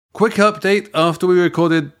quick update after we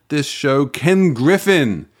recorded this show. Ken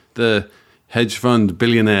Griffin, the hedge fund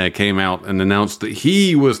billionaire, came out and announced that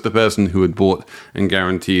he was the person who had bought and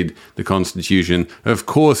guaranteed the Constitution. Of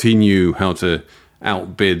course, he knew how to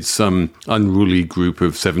outbid some unruly group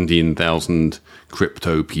of 17,000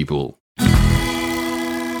 crypto people.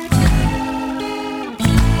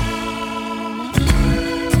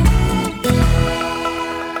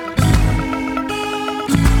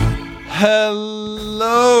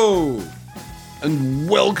 Hello and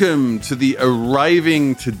welcome to the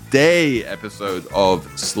arriving today episode of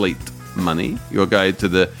Slate Money, your guide to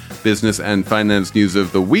the business and finance news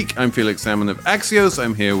of the week. I'm Felix Salmon of Axios.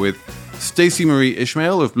 I'm here with Stacey Marie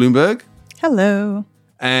Ishmael of Bloomberg. Hello.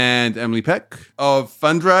 And Emily Peck of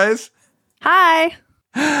Fundrise. Hi.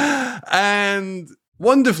 And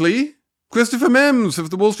wonderfully, Christopher Mims of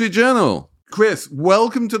the Wall Street Journal. Chris,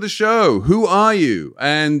 welcome to the show. Who are you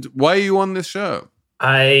and why are you on this show?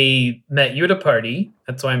 I met you at a party.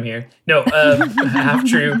 That's why I'm here. No, half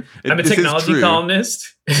true. I'm a technology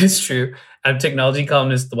columnist. It is true. I'm a technology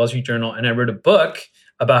columnist at the Wall Street Journal, and I wrote a book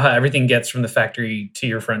about how everything gets from the factory to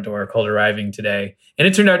your front door called Arriving Today. And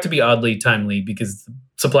it turned out to be oddly timely because the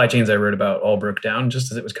supply chains I wrote about all broke down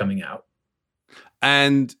just as it was coming out.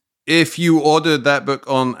 And if you ordered that book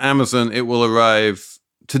on Amazon, it will arrive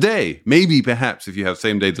today, maybe perhaps if you have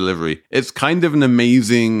same-day delivery. It's kind of an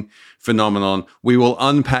amazing phenomenon. We will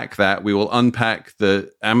unpack that. We will unpack the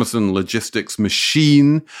Amazon logistics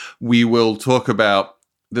machine. We will talk about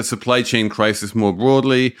the supply chain crisis more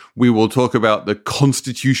broadly. We will talk about the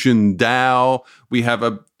Constitution DAO. We have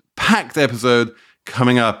a packed episode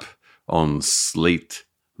coming up on Slate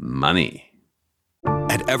Money.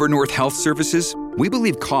 At Evernorth Health Services, we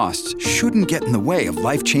believe costs shouldn't get in the way of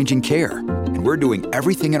life-changing care, and we're doing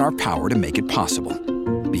everything in our power to make it possible.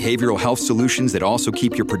 Behavioral health solutions that also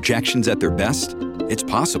keep your projections at their best? It's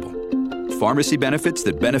possible. Pharmacy benefits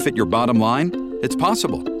that benefit your bottom line? It's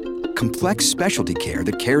possible. Complex specialty care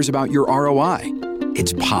that cares about your ROI?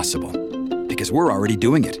 It's possible. Because we're already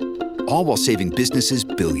doing it. All while saving businesses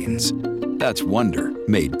billions. That's Wonder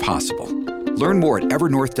made possible. Learn more at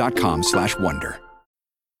evernorth.com/wonder.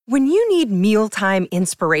 When you need mealtime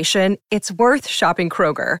inspiration, it's worth shopping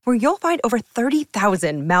Kroger, where you'll find over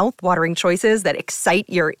 30,000 mouth-watering choices that excite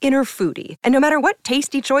your inner foodie. And no matter what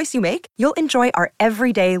tasty choice you make, you'll enjoy our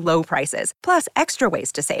everyday low prices, plus extra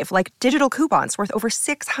ways to save, like digital coupons worth over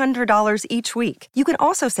 $600 each week. You can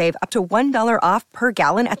also save up to $1 off per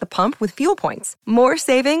gallon at the pump with fuel points. More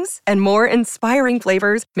savings and more inspiring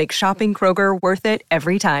flavors make shopping Kroger worth it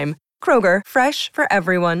every time. Kroger, fresh for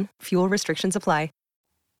everyone. Fuel restrictions apply.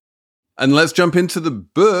 And let's jump into the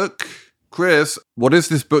book. Chris, what is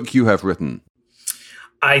this book you have written?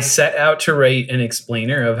 I set out to write an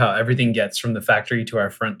explainer of how everything gets from the factory to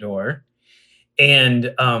our front door.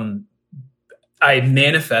 And I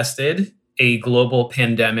manifested a global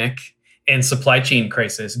pandemic and supply chain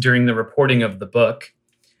crisis during the reporting of the book,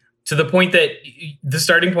 to the point that the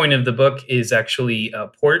starting point of the book is actually a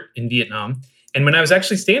port in Vietnam. And when I was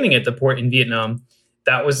actually standing at the port in Vietnam,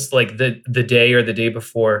 that was like the day or the day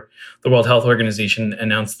before the World Health Organization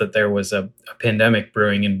announced that there was a pandemic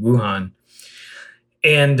brewing in Wuhan.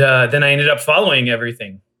 And then I ended up following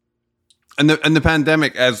everything. And the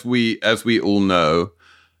pandemic, as we all know,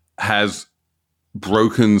 has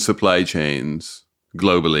broken supply chains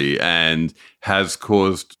globally and has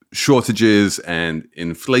caused shortages and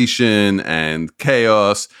inflation and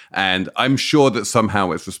chaos. And I'm sure that somehow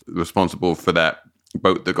it's responsible for that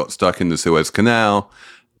boat that got stuck in the Suez Canal.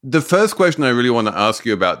 The first question I really want to ask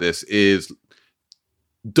you about this is,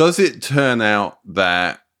 does it turn out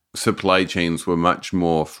that supply chains were much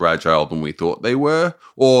more fragile than we thought they were?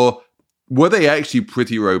 Or were they actually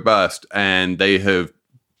pretty robust and they have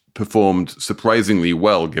performed surprisingly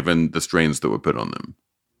well given the strains that were put on them?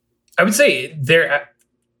 I would say they're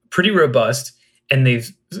pretty robust and they've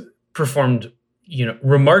performed,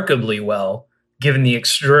 remarkably well given the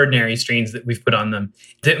extraordinary strains that we've put on them.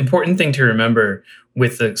 The important thing to remember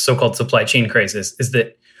with the so-called supply chain crisis is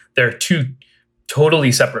that there are two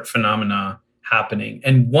totally separate phenomena happening.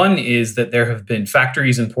 And one is that there have been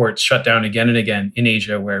factories and ports shut down again and again in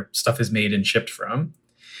Asia where stuff is made and shipped from.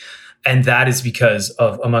 And that is because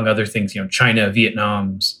of, among other things, China,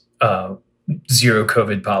 Vietnam's zero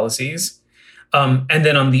COVID policies. And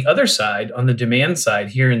then on the other side, on the demand side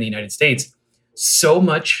here in the United States, so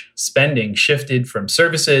much spending shifted from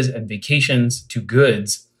services and vacations to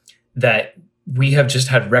goods that we have just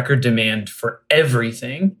had record demand for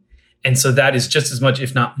everything. And so that is just as much,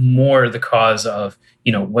 if not more, the cause of,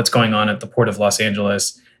 what's going on at the Port of Los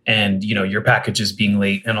Angeles and, your packages being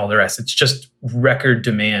late and all the rest. It's just record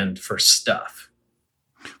demand for stuff.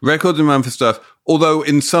 record demand for stuff. Although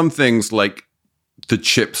in some things like the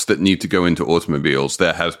chips that need to go into automobiles,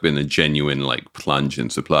 there has been a genuine like plunge in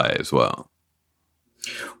supply as well.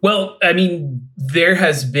 Well, I mean, there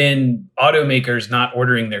has been automakers not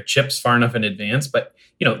ordering their chips far enough in advance, but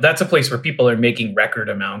that's a place where people are making record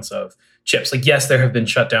amounts of chips. Like, yes, there have been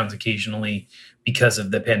shutdowns occasionally because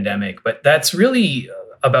of the pandemic, but that's really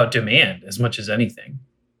about demand as much as anything.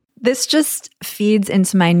 This just feeds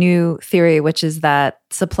into my new theory, which is that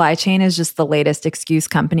supply chain is just the latest excuse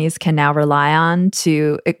companies can now rely on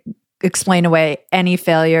to explain away any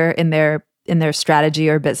failure in their strategy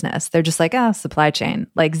or business. They're just like, supply chain.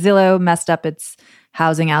 Like Zillow messed up its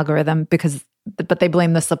housing algorithm but they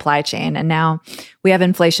blame the supply chain. And now we have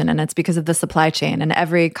inflation and it's because of the supply chain. And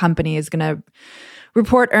every company is going to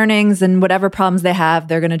report earnings and whatever problems they have,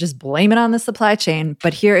 they're going to just blame it on the supply chain.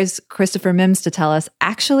 But here is Christopher Mims to tell us,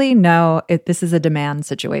 actually, no, this is a demand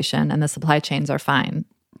situation and the supply chains are fine.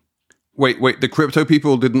 Wait, the crypto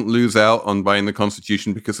people didn't lose out on buying the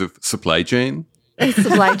Constitution because of supply chain? It's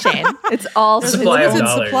supply chain. It's all supply of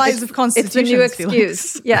dollars. Supplies of constitutions. It's a new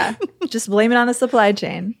excuse. Yeah. Just blame it on the supply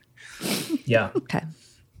chain. Yeah. Okay.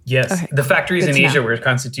 Yes. Okay. The factories Good in to Asia know. where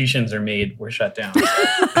constitutions are made were shut down.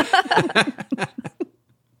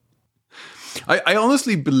 I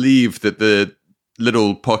honestly believe that the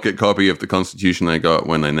little pocket copy of the Constitution I got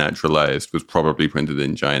when I naturalized was probably printed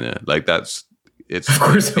in China. Like it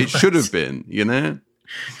should have been,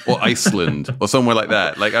 or Iceland or somewhere like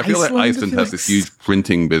that. Like I feel like Iceland has this huge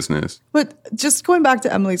printing business. But just going back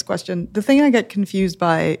to Emily's question, the thing I get confused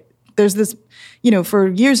by, there's this, for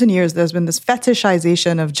years and years, there's been this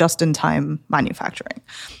fetishization of just-in-time manufacturing.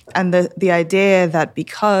 And the idea that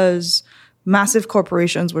because massive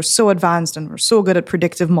corporations were so advanced and were so good at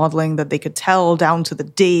predictive modeling that they could tell down to the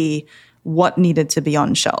day what needed to be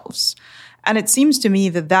on shelves. And it seems to me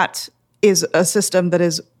that is a system that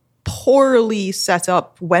is poorly set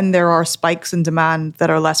up when there are spikes in demand that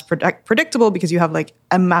are less predictable because you have like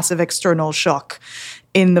a massive external shock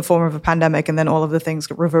in the form of a pandemic and then all of the things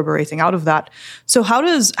reverberating out of that. So how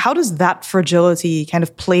does that fragility kind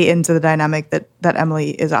of play into the dynamic that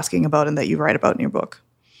Emily is asking about and that you write about in your book?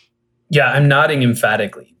 Yeah, I'm nodding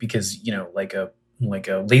emphatically because, like a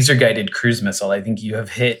laser guided cruise missile, I think you have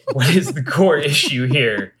hit what is the core issue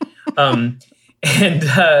here.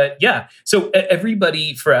 So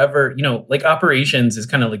everybody forever, like operations is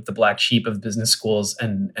kind of like the black sheep of business schools.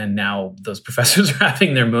 And now those professors are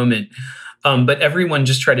having their moment. But everyone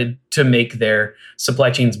just tried to make their supply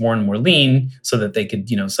chains more and more lean so that they could,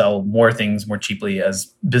 sell more things more cheaply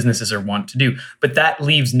as businesses are wont to do. But that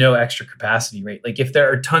leaves no extra capacity, right? Like if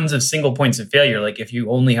there are tons of single points of failure, like if you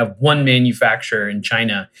only have one manufacturer in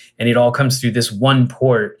China and it all comes through this one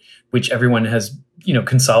port, which everyone has,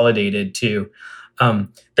 consolidated to,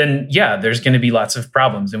 then there's going to be lots of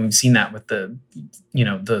problems. And we've seen that with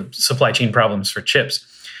the supply chain problems for chips.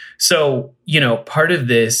 So, part of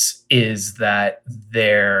this is that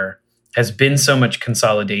there has been so much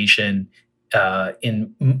consolidation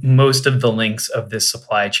in most of the links of this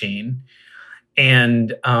supply chain.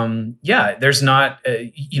 And there's not,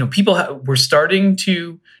 we're starting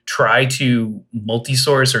to try to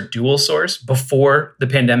multi-source or dual source before the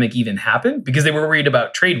pandemic even happened because they were worried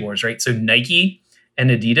about trade wars, right? So Nike and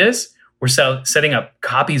Adidas were setting up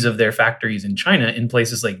copies of their factories in China in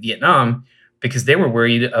places like Vietnam because they were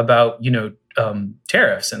worried about,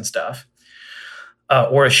 tariffs and stuff,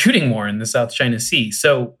 or a shooting war in the South China Sea.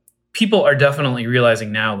 So people are definitely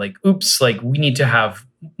realizing now, like, oops, like we need to have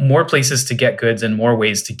more places to get goods and more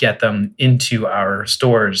ways to get them into our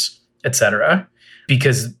stores, et cetera.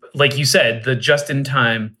 Because like you said, the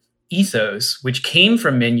just-in-time ethos, which came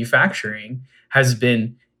from manufacturing, has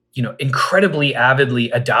been, incredibly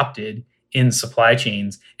avidly adopted in supply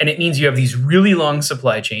chains. And it means you have these really long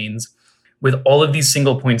supply chains with all of these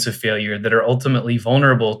single points of failure that are ultimately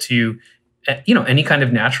vulnerable to, any kind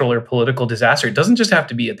of natural or political disaster. It doesn't just have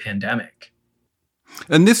to be a pandemic.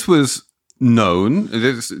 And this was known.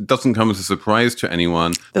 This doesn't come as a surprise to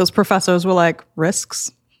anyone. Those professors were like,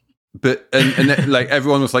 risks. But, and like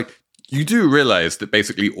everyone was like, you do realize that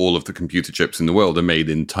basically all of the computer chips in the world are made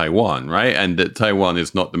in Taiwan, right? And that Taiwan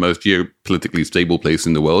is not the most geopolitically stable place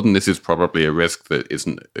in the world. And this is probably a risk that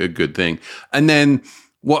isn't a good thing. And then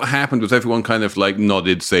what happened was everyone kind of like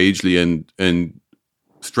nodded sagely and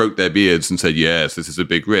stroked their beards and said, yes, this is a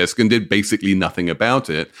big risk, and did basically nothing about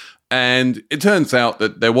it. And it turns out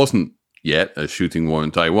that there wasn't yet a shooting war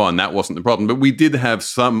in Taiwan. That wasn't the problem. But we did have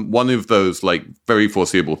one of those like very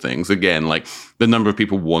foreseeable things. Again, like the number of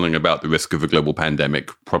people warning about the risk of a global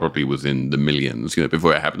pandemic probably was in the millions,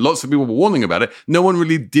 before it happened. Lots of people were warning about it. No one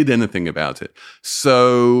really did anything about it.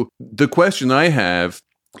 So the question I have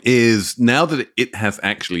is now that it has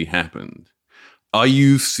actually happened, are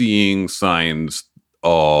you seeing signs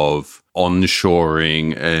of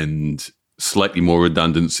onshoring and slightly more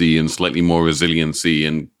redundancy and slightly more resiliency,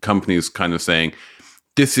 and companies kind of saying,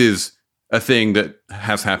 this is a thing that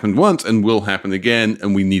has happened once and will happen again,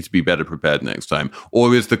 and we need to be better prepared next time?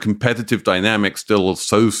 Or is the competitive dynamic still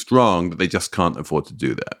so strong that they just can't afford to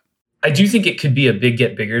do that? I do think it could be a big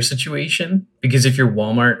get bigger situation, because if you're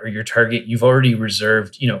Walmart or your Target, you've already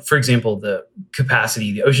reserved, for example, the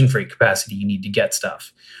capacity, the ocean freight capacity you need to get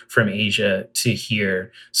stuff from Asia to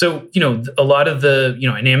here. So, a lot of the,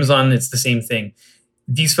 in Amazon, it's the same thing.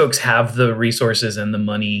 These folks have the resources and the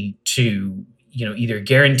money to, either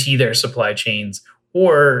guarantee their supply chains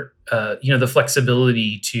or, the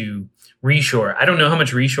flexibility to reshore. I don't know how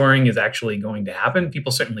much reshoring is actually going to happen.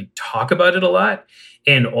 People certainly talk about it a lot.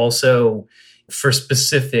 And also for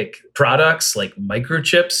specific products like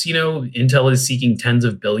microchips, Intel is seeking tens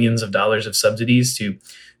of billions of dollars of subsidies to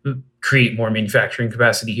create more manufacturing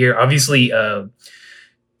capacity here. Obviously,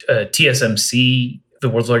 TSMC, the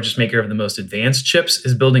world's largest maker of the most advanced chips,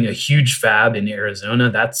 is building a huge fab in Arizona.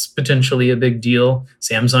 That's potentially a big deal.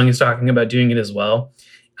 Samsung is talking about doing it as well.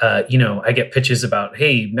 I get pitches about,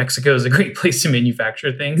 hey, Mexico is a great place to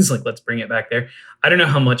manufacture things. Like, let's bring it back there. I don't know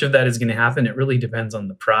how much of that is going to happen. It really depends on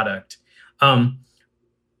the product.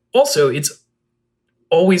 Also, it's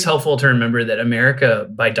always helpful to remember that America,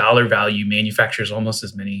 by dollar value, manufactures almost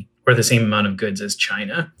as many or the same amount of goods as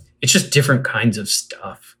China. It's just different kinds of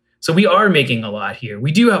stuff. So we are making a lot here.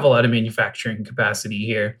 We do have a lot of manufacturing capacity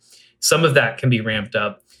here. Some of that can be ramped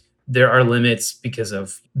up. There are limits because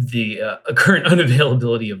of the current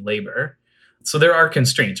unavailability of labor. So there are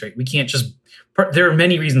constraints, right? We can't just, there are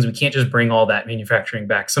many reasons we can't just bring all that manufacturing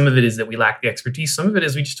back. Some of it is that we lack the expertise. Some of it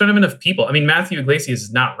is we just don't have enough people. I mean, Matthew Iglesias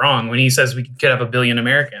is not wrong when he says we could have 1 billion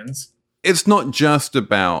Americans. It's not just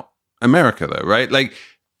about America, though, right? Like,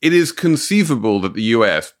 it is conceivable that the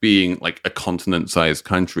US, being like a continent-sized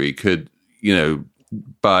country, could,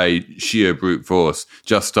 by sheer brute force,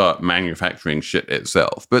 just start manufacturing shit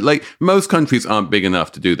itself. But like, most countries aren't big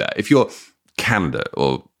enough to do that. If you're Canada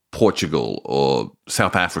or Portugal or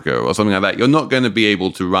South Africa or something like that, you're not going to be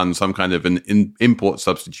able to run some kind of an import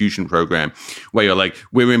substitution program where you're like,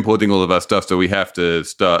 we're importing all of our stuff, so we have to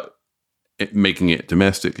start making it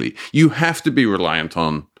domestically. You have to be reliant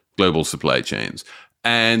on global supply chains.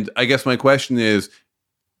 And I guess my question is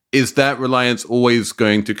that reliance always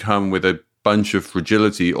going to come with a bunch of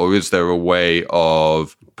fragility, or is there a way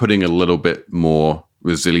of putting a little bit more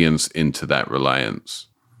resilience into that reliance?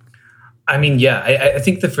 I mean, yeah, I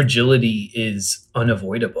think the fragility is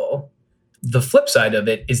unavoidable. The flip side of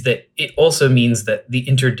it is that it also means that the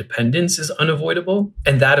interdependence is unavoidable,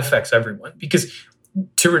 and that affects everyone. Because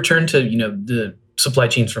to return to, the supply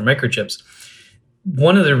chains for microchips,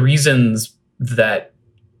 one of the reasons that,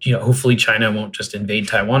 hopefully China won't just invade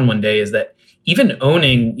Taiwan one day is that even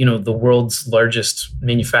owning, the world's largest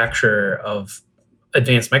manufacturer of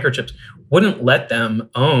advanced microchips wouldn't let them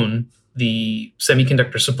own the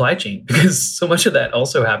semiconductor supply chain, because so much of that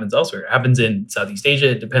also happens elsewhere. It happens in Southeast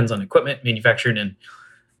Asia. It depends on equipment manufactured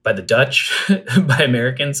by the Dutch, by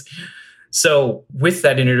Americans. So with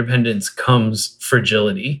that interdependence comes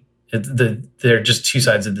fragility. They're just two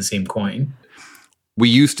sides of the same coin. We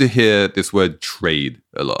used to hear this word trade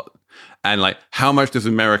a lot. And like, how much does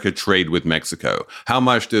America trade with Mexico? How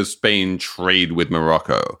much does Spain trade with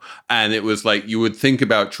Morocco? And it was like, you would think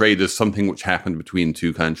about trade as something which happened between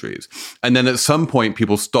two countries. And then at some point,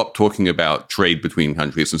 people stopped talking about trade between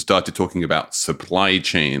countries and started talking about supply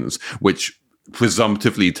chains, which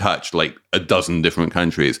presumptively touched like a dozen different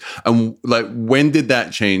countries. And like, when did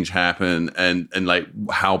that change happen? And like,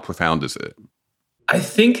 how profound is it? I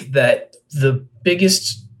think that the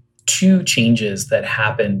biggest two changes that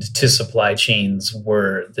happened to supply chains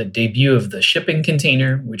were the debut of the shipping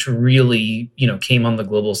container, which really, came on the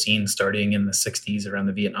global scene starting in the 60s around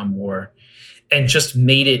the Vietnam War, and just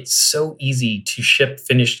made it so easy to ship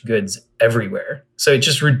finished goods everywhere. So it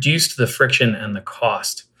just reduced the friction and the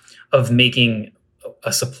cost of making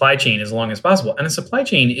a supply chain as long as possible. And a supply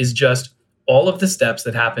chain is just all of the steps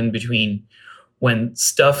that happen between when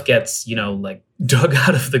stuff gets, dug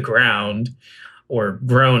out of the ground or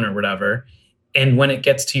grown or whatever, and when it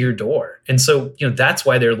gets to your door. And so, that's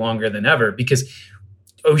why they're longer than ever, because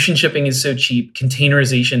ocean shipping is so cheap.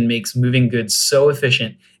 Containerization makes moving goods so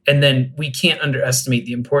efficient. And then we can't underestimate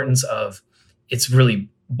the importance of, it's really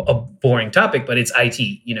a boring topic, but it's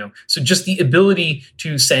IT, So just the ability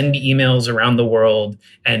to send emails around the world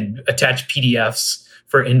and attach PDFs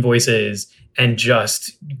for invoices and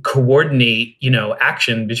just coordinate,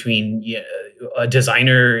 action between a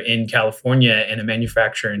designer in California and a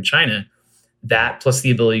manufacturer in China. That plus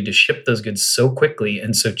the ability to ship those goods so quickly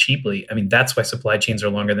and so cheaply. I mean, that's why supply chains are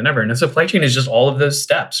longer than ever. And a supply chain is just all of those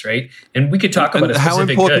steps, right? And we could talk about a specific how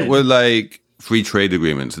important good. were like free trade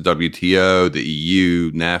agreements, the WTO, the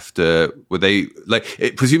EU, NAFTA? Were they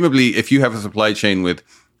presumably if you have a supply chain with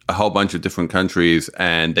a whole bunch of different countries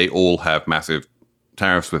and they all have massive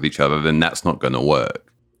tariffs with each other, then that's not going to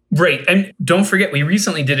work. Right. And don't forget, we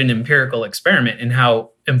recently did an empirical experiment in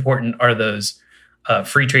how important are those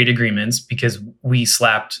free trade agreements, because we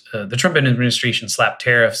the Trump administration slapped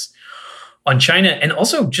tariffs on China and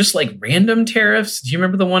also just like random tariffs. Do you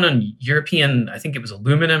remember the one on European, I think it was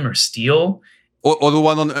aluminum or steel? Or the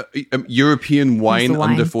one on European wine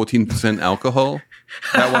under 14% alcohol?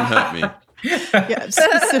 That one hurt me. Yeah,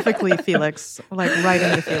 specifically, Felix, like right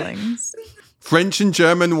in the feelings. French and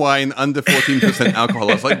German wine under 14% alcohol.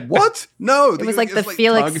 I was like, what? No. It was like the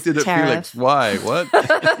Felix targeted tariff. At Felix. Why? What?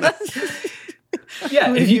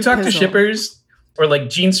 Yeah, if you talk to shippers or like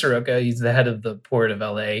Gene Soroka, he's the head of the port of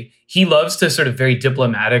LA. He loves to sort of very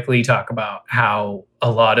diplomatically talk about how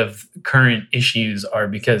a lot of current issues are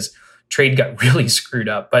because trade got really screwed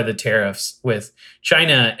up by the tariffs with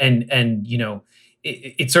China. And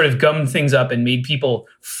it sort of gummed things up and made people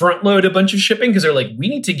front load a bunch of shipping because they're like, we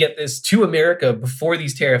need to get this to America before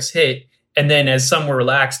these tariffs hit. And then as some were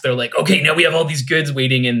relaxed, they're like, okay, now we have all these goods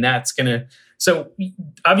waiting and that's going to. So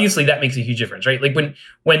obviously that makes a huge difference, right? Like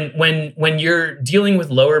when you're dealing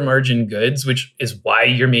with lower margin goods, which is why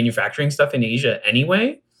you're manufacturing stuff in Asia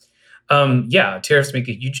anyway, tariffs make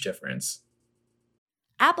a huge difference.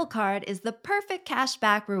 Apple Card is the perfect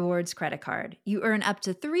cashback rewards credit card. You earn up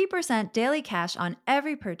to 3% daily cash on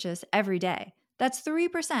every purchase every day. That's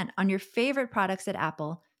 3% on your favorite products at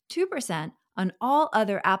Apple, 2% on all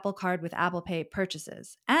other Apple Card with Apple Pay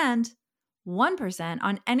purchases, and 1%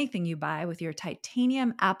 on anything you buy with your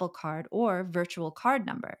titanium Apple Card or virtual card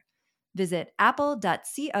number. Visit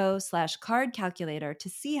apple.co/card calculator to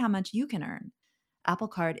see how much you can earn. Apple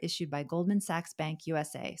Card issued by Goldman Sachs Bank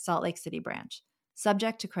USA, Salt Lake City branch.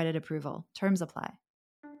 Subject to credit approval. Terms apply.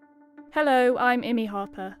 Hello, I'm Imi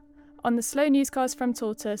Harper. On the Slow Newscast from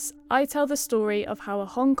Tortoise, I tell the story of how a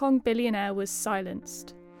Hong Kong billionaire was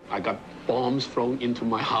silenced. I got bombs thrown into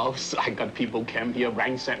my house. I got people came here,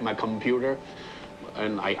 ransacked my computer.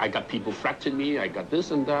 And I got people threatening me. I got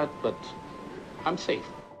this and that, but I'm safe.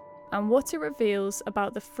 And what it reveals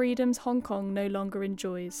about the freedoms Hong Kong no longer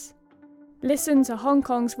enjoys. Listen to Hong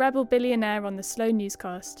Kong's rebel billionaire on the Slow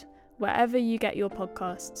Newscast, wherever you get your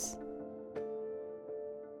podcasts.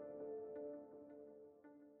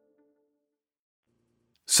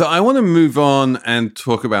 So I want to move on and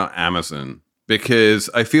talk about Amazon, because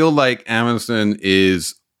I feel like Amazon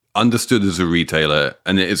is understood as a retailer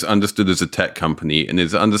and it is understood as a tech company and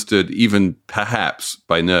is understood even perhaps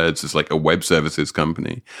by nerds as like a web services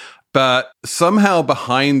company. But somehow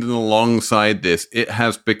behind and alongside this, it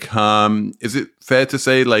has become, is it fair to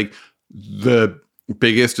say, like the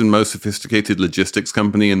biggest and most sophisticated logistics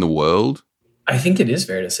company in the world? I think it is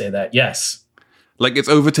fair to say that, yes. Like it's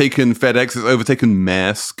overtaken FedEx, it's overtaken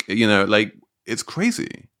Maersk, like it's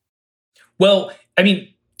crazy. Well, I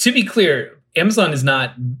mean, to be clear, Amazon is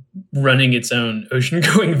not running its own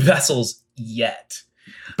ocean-going vessels yet.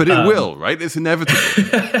 But it will, right? It's inevitable.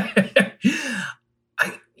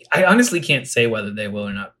 I honestly can't say whether they will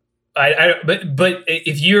or not. But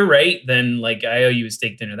if you're right, then like I owe you a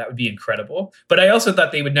steak dinner. That would be incredible. But I also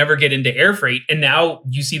thought they would never get into air freight, and now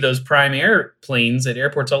you see those prime airplanes at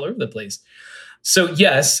airports all over the place. So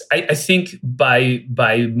yes, I think by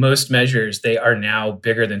most measures they are now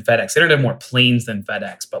bigger than FedEx. They don't have more planes than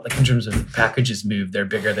FedEx, but like in terms of packages moved, they're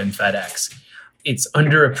bigger than FedEx. It's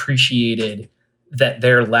underappreciated that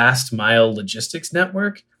their last mile logistics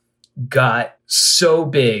network got so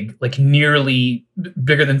big, like nearly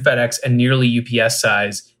bigger than FedEx and nearly UPS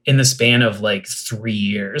size in the span of like 3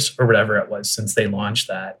 years or whatever it was since they launched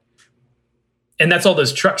that. And that's all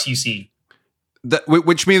those trucks you see.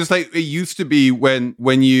 Which means like it used to be when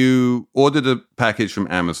you ordered a package from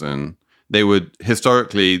Amazon, they would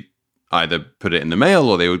historically either put it in the mail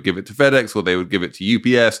or they would give it to FedEx or they would give it to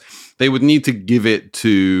UPS. They would need to give it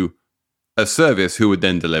to a service who would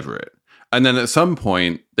then deliver it. And then at some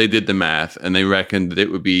point, they did the math and they reckoned that it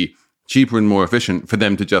would be cheaper and more efficient for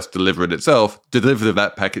them to just deliver it itself, deliver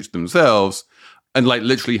that package themselves, and like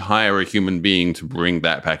literally hire a human being to bring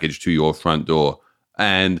that package to your front door.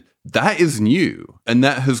 And that is new. And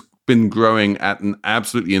that has been growing at an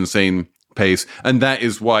absolutely insane pace. And that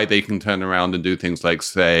is why they can turn around and do things like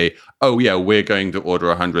say, oh, yeah, we're going to order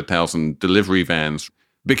 100,000 delivery vans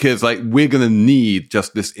because like we're going to need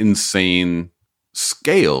just this insane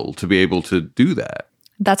scale to be able to do that.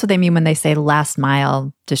 That's what they mean when they say last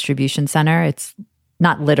mile distribution center. It's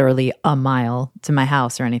not literally a mile to my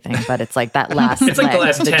house or anything, but it's like that last. It's like the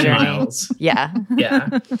last 10 journey. miles. Yeah.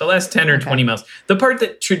 Yeah. The last 10 or 20 miles. The part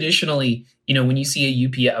that traditionally, when you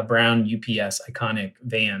see a brown UPS iconic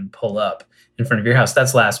van pull up in front of your house,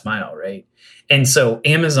 that's last mile, right? And so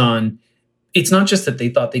Amazon, it's not just that they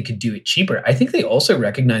thought they could do it cheaper. I think they also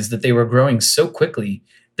recognized that they were growing so quickly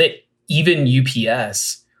that even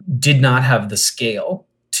UPS did not have the scale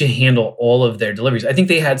to handle all of their deliveries. I think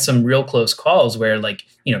they had some real close calls where like,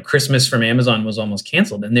 Christmas from Amazon was almost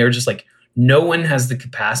canceled. And they were just like, no one has the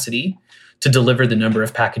capacity to deliver the number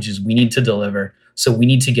of packages we need to deliver. So we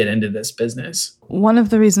need to get into this business. One of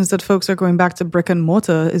the reasons that folks are going back to brick and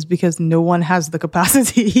mortar is because no one has the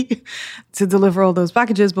capacity to deliver all those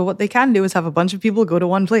packages. But what they can do is have a bunch of people go to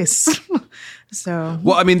one place. So,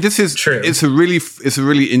 well, I mean, this is true. It's a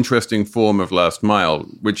really interesting form of last mile,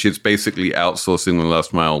 which is basically outsourcing the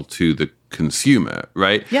last mile to the consumer,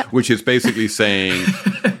 right? Yeah. Which is basically saying,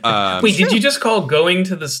 wait, did you just call going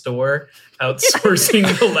to the store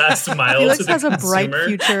outsourcing the last mile Felix to the has consumer? a bright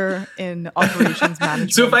future in operations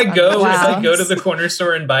management. So if I go Wow. to the corner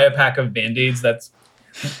store and buy a pack of Band-Aids,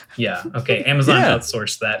 okay. Amazon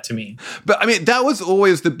outsourced that to me. but I mean, that was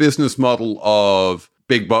always the business model of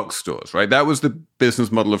big box stores, right? That was the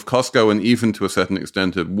business model of Costco and even to a certain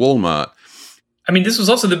extent of Walmart. I mean, this was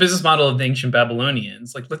also the business model of the ancient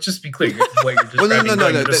Babylonians. Like, let's just be clear what you're describing. No.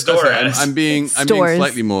 going to the That's store right. as. I'm being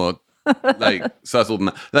slightly more like subtle than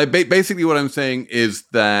that. Like basically, what I'm saying is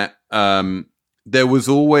that there was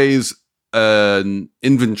always an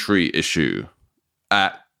inventory issue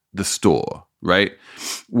at the store, right?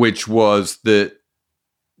 Which was that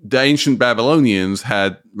the ancient Babylonians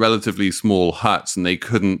had relatively small huts and they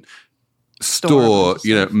couldn't store,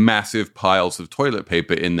 massive piles of toilet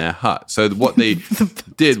paper in their hut. So what they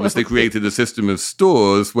did was they created a system of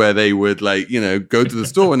stores where they would go to the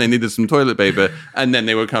store when they needed some toilet paper and then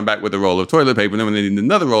they would come back with a roll of toilet paper. And then when they needed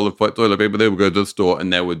another roll of toilet paper, they would go to the store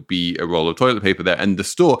and there would be a roll of toilet paper there. And the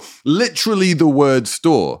store, literally the word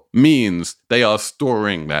store means they are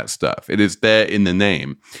storing that stuff. It is there in the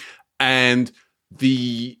name. And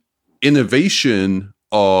the innovation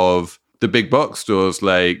of the big box stores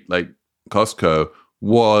like Costco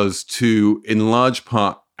was to, in large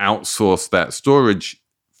part, outsource that storage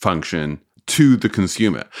function to the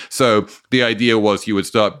consumer. So the idea was you would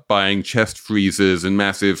start buying chest freezers and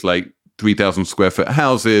massive 3,000 square foot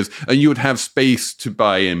houses, and you would have space to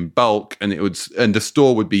buy in bulk, and the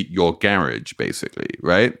store would be your garage, basically,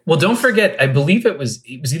 right? Well, don't forget, I believe it was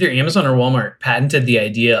either Amazon or Walmart patented the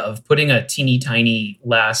idea of putting a teeny tiny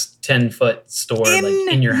last 10-foot store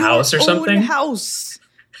in your house or something. House.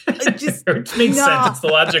 Which makes sense. It's the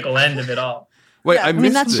logical end of it all. Wait, Yeah, I I missed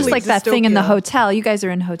mean, That's just this. like that thing in the Dystopia. hotel. You guys are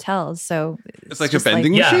in hotels, so It's like a just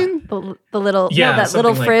vending Yeah. machine? the little Yeah, little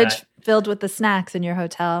something like fridge that. filled with the snacks in your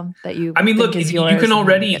hotel that you. I mean, think look, is you yours can and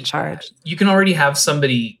already get charged. You can already have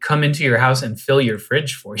somebody come into your house and fill your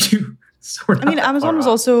fridge for you. So we're I mean, not that Amazon far was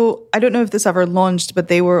off. also, I don't know if this ever launched, but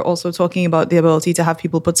they were also talking about the ability to have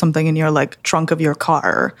people put something in your trunk of your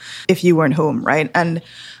car if you weren't home, right? And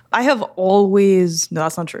I have always, no,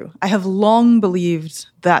 that's not true. I have long believed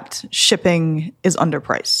that shipping is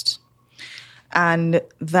underpriced and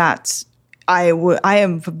that I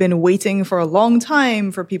have been waiting for a long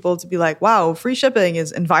time for people to be like, wow, free shipping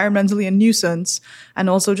is environmentally a nuisance and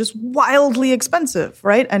also just wildly expensive,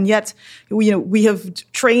 right? And yet, we have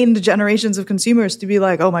trained generations of consumers to be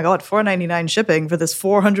like, oh my God, $4.99 shipping for this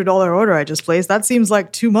 $400 order I just placed. That seems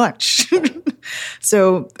like too much.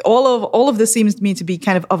 So all of this seems to me to be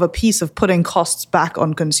kind of a piece of putting costs back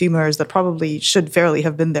on consumers that probably should fairly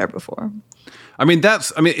have been there before. I mean,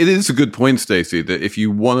 it is a good point, Stacey, that if you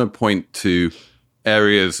want to point to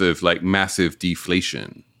areas of massive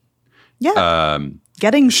deflation,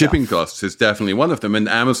 Getting shipping stuff. costs is definitely one of them. And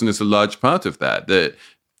Amazon is a large part of that.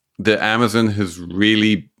 That Amazon has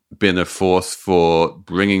really been a force for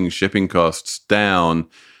bringing shipping costs down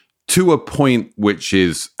to a point which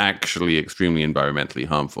is actually extremely environmentally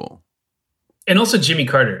harmful. And also Jimmy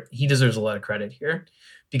Carter, he deserves a lot of credit here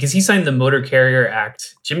because he signed the Motor Carrier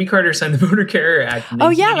Act. Jimmy Carter signed the Motor Carrier Act in Oh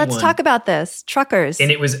yeah, let's 1981. talk about this. Truckers.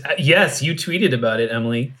 And it was, yes, you tweeted about it,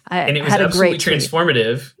 Emily. And it was had a absolutely great tweet.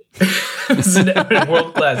 transformative. It was a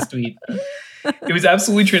world-class tweet. It was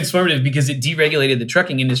absolutely transformative because it deregulated the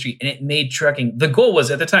trucking industry and it made trucking, the goal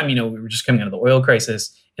was at the time, we were just coming out of the oil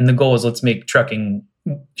crisis and the goal was let's make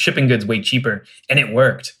shipping goods way cheaper. And it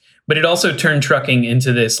worked. But it also turned trucking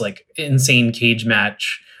into this insane cage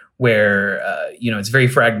match where it's very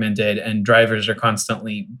fragmented and drivers are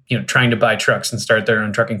constantly trying to buy trucks and start their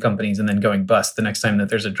own trucking companies and then going bust the next time that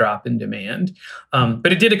there's a drop in demand.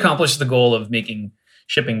 But it did accomplish the goal of making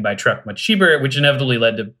shipping by truck much cheaper, which inevitably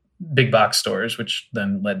led to big box stores, which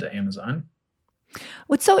then led to Amazon.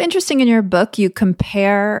 What's so interesting in your book, you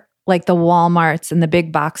compare like the Walmarts and the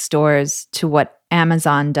big box stores to what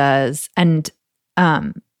Amazon does. And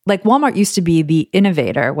like Walmart used to be the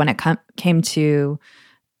innovator when it came to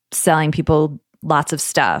selling people lots of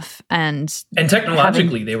stuff. And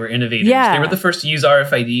technologically, they were innovators. Yeah. They were the first to use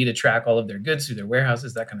RFID to track all of their goods through their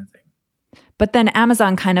warehouses, that kind of thing. But then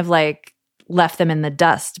Amazon kind of like left them in the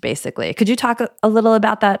dust, basically. Could you talk a little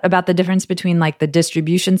about that, about the difference between like the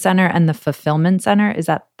distribution center and the fulfillment center? Is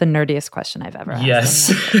that the nerdiest question I've ever asked?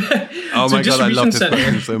 Yes. Oh my God, I love this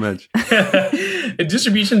question so much. A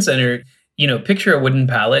distribution center, picture a wooden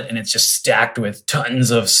pallet and it's just stacked with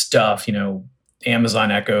tons of stuff, Amazon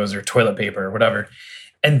Echoes or toilet paper or whatever.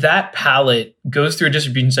 And that pallet goes through a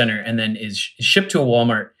distribution center and then is shipped to a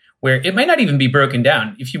Walmart, where it might not even be broken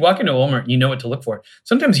down. If you walk into Walmart, you know what to look for.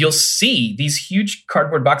 Sometimes you'll see these huge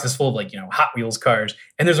cardboard boxes full of Hot Wheels cars,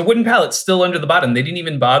 and there's a wooden pallet still under the bottom. They didn't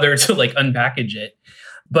even bother to unpackage it.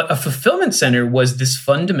 But a fulfillment center was this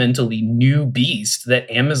fundamentally new beast that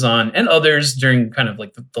Amazon and others during kind of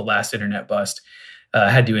the last internet bust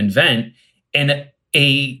had to invent. And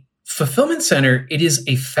a fulfillment center, it is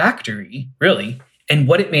a factory, really. And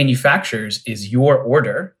what it manufactures is your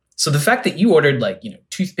order. So the fact that you ordered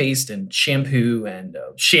toothpaste and shampoo and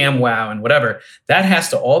ShamWow and whatever, that has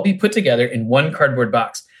to all be put together in one cardboard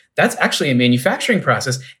box. That's actually a manufacturing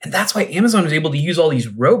process. And that's why Amazon was able to use all these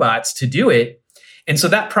robots to do it. And so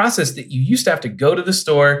that process that you used to have to go to the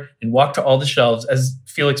store and walk to all the shelves, as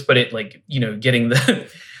Felix put it, getting the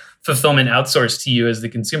fulfillment outsourced to you as the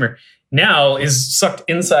consumer, now is sucked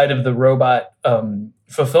inside of the robot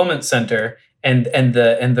fulfillment center. And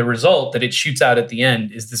the result that it shoots out at the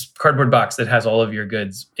end is this cardboard box that has all of your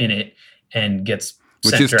goods in it and gets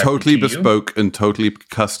which sent is directly totally to you. bespoke and totally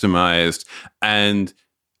customized. And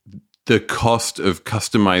the cost of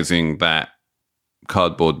customizing that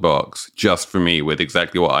cardboard box just for me with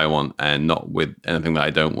exactly what I want and not with anything that I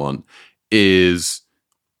don't want is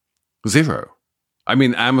zero. I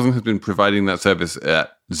mean, Amazon has been providing that service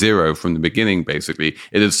at zero from the beginning, basically.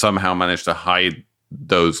 It has somehow managed to hide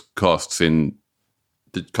those costs in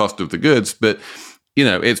the cost of the goods, but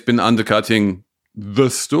it's been undercutting the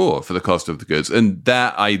store for the cost of the goods. And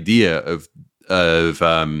that idea of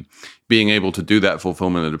being able to do that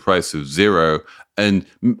fulfillment at a price of zero and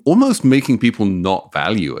almost making people not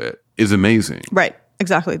value it is amazing. Right,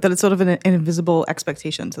 exactly. That it's sort of an invisible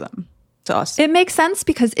expectation to them, to us. It makes sense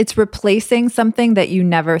because it's replacing something that you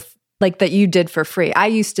never that you did for free. I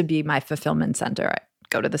used to be my fulfillment center. I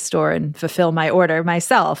go to the store and fulfill my order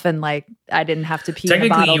myself, and I didn't have to pee in a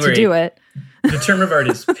bottle to do it. The term of art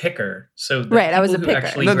is picker. So right, I was a picker.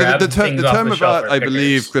 The term of art, I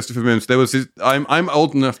believe, Christopher Mims, there was this, I'm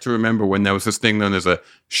old enough to remember when there was this thing known as a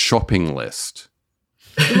shopping list.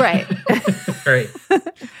 Right. Right.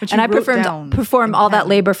 And I perform all that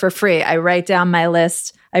labor for free. I write down my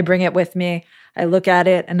list. I bring it with me. I look at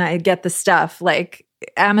it and I get the stuff.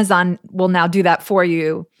 Amazon will now do that for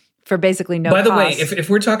you for basically no cost. By the way, if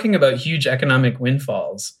we're talking about huge economic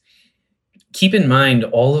windfalls, keep in mind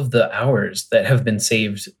all of the hours that have been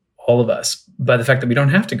saved, all of us, by the fact that we don't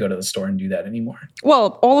have to go to the store and do that anymore.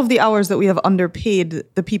 Well, all of the hours that we have underpaid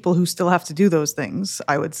the people who still have to do those things,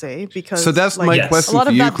 I would say, because so that's my question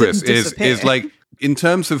for you, Chris, is in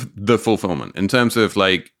terms of the fulfillment, in terms of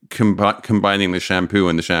combining the shampoo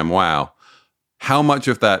and the ShamWow, how much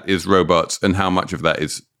of that is robots and how much of that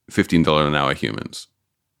is $15 an hour humans?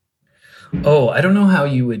 Oh, I don't know how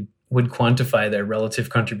you would quantify their relative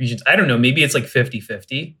contributions. I don't know. Maybe it's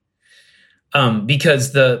 50-50.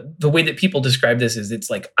 Because the way that people describe this is it's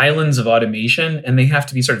like islands of automation, and they have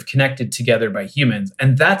to be sort of connected together by humans.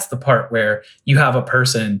 And that's the part where you have a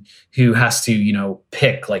person who has to,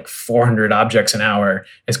 pick 400 objects an hour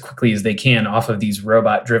as quickly as they can off of these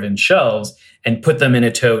robot-driven shelves and put them in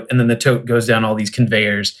a tote. And then the tote goes down all these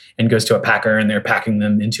conveyors and goes to a packer, and they're packing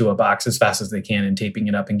them into a box as fast as they can and taping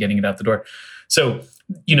it up and getting it out the door. So,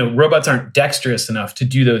 robots aren't dexterous enough to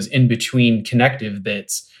do those in-between connective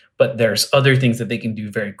bits. But there's other things that they can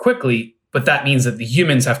do very quickly. But that means that the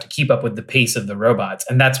humans have to keep up with the pace of the robots.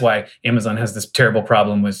 And that's why Amazon has this terrible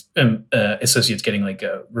problem with associates getting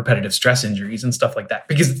repetitive stress injuries and stuff like that.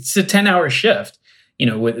 Because it's a 10-hour shift,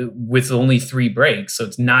 with only 3 breaks. So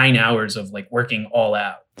it's 9 hours of working all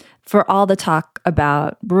out. For all the talk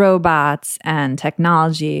about robots and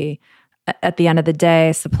technology, at the end of the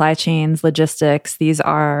day, supply chains, logistics, these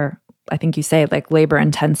are I think you say, like labor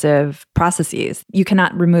intensive processes. You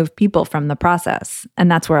cannot remove people from the process.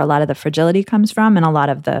 And that's where a lot of the fragility comes from and a lot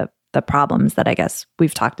of the problems that I guess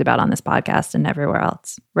we've talked about on this podcast and everywhere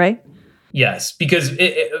else, right? Yes, because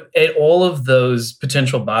it all of those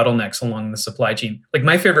potential bottlenecks along the supply chain, like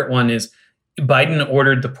my favorite one is Biden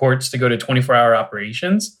ordered the ports to go to 24-hour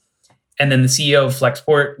operations. And then the CEO of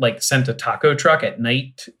Flexport like sent a taco truck at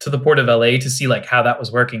night to the port of LA to see like how that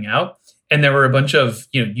was working out. And there were a bunch of,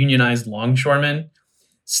 unionized longshoremen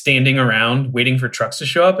standing around waiting for trucks to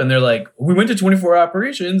show up. And they're like, we went to 24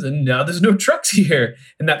 operations and now there's no trucks here.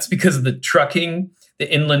 And that's because of the trucking,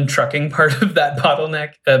 the inland trucking part of that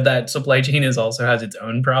bottleneck of that supply chain also has its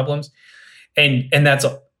own problems. And that's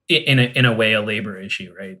in a way a labor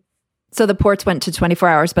issue, right? So the ports went to 24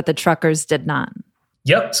 hours, but the truckers did not.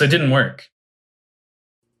 Yep. So it didn't work.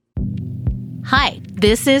 Hi,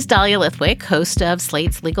 this is Dahlia Lithwick, host of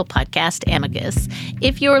Slate's legal podcast, Amicus.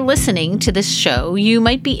 If you're listening to this show, you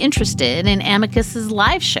might be interested in Amicus's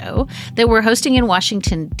live show that we're hosting in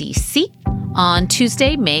Washington, D.C. on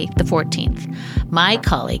Tuesday, May the 14th. My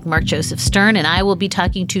colleague, Mark Joseph Stern, and I will be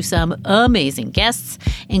talking to some amazing guests,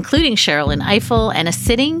 including Sherrilyn Ifill and a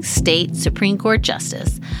sitting state Supreme Court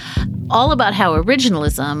justice, all about how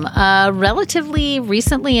originalism, a relatively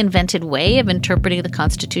recently invented way of interpreting the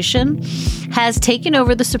Constitution, has taken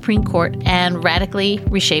over the Supreme Court and radically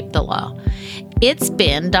reshaped the law. It's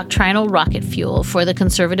been doctrinal rocket fuel for the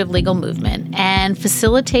conservative legal movement and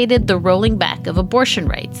facilitated the rolling back of abortion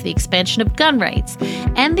rights, the expansion of gun rights,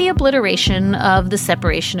 and the obliteration of the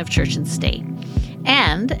separation of church and state.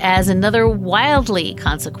 And as another wildly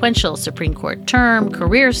consequential Supreme Court term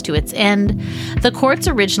careers to its end, the court's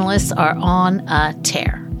originalists are on a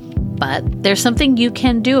tear. But there's something you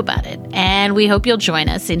can do about it, and we hope you'll join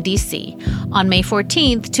us in D.C. on May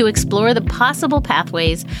 14th to explore the possible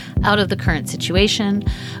pathways out of the current situation.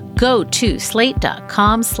 Go to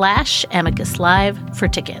slate.com/Amicus Live for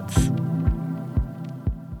tickets.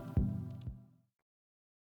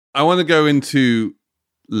 I want to go into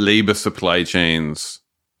labor supply chains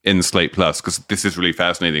in Slate Plus because this is really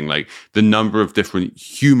fascinating. Like the number of different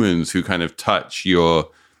humans who kind of touch your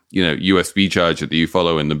USB charger that you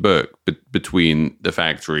follow in the book between the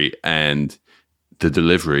factory and the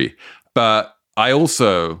delivery. But I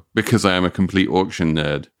also, because I am a complete auction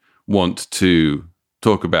nerd, want to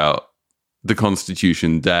talk about the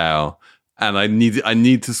Constitution DAO. And I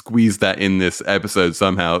need to squeeze that in this episode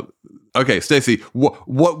somehow. Okay, Stacey,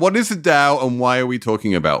 what is a DAO and why are we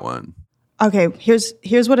talking about one? Okay, here's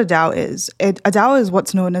what a DAO is. A DAO is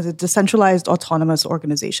what's known as a decentralized autonomous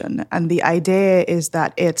organization. And the idea is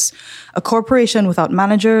that it's a corporation without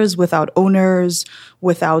managers, without owners,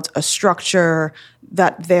 without a structure,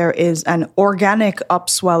 that there is an organic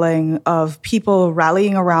upswelling of people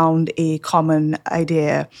rallying around a common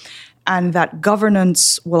idea, and that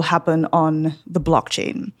governance will happen on the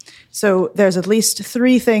blockchain. So there's at least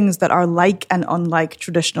three things that are like and unlike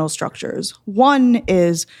traditional structures. One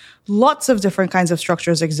is lots of different kinds of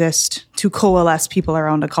structures exist to coalesce people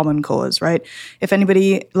around a common cause, right? If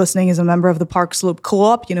anybody listening is a member of the Park Slope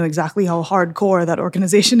Co-op, you know exactly how hardcore that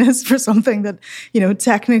organization is for something that,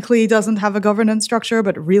 technically doesn't have a governance structure,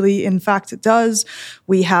 but really, in fact, it does.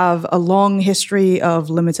 We have a long history of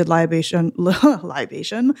limited liability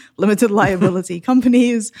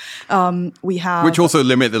companies. We have... Which also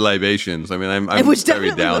limit the libations. I mean, I'm which very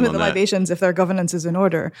definitely down limit on the that. libations if their governance is in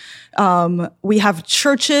order. We have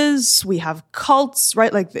churches, we have cults,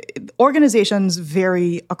 right? Like the organizations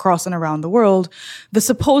vary across and around the world. The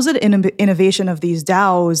supposed innovation of these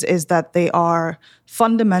DAOs is that they are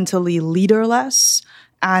fundamentally leaderless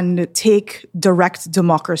and take direct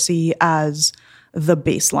democracy as the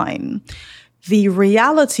baseline. The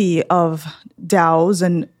reality of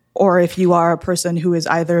DAOs, or if you are a person who is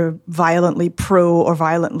either violently pro or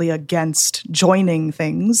violently against joining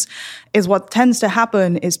things, is what tends to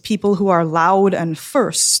happen is people who are loud and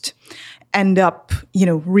first end up,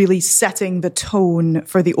 really setting the tone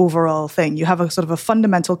for the overall thing. You have a sort of a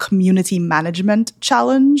fundamental community management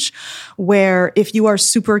challenge where if you are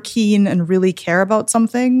super keen and really care about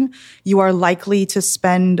something, you are likely to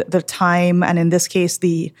spend the time, and in this case,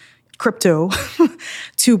 the crypto,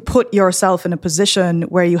 to put yourself in a position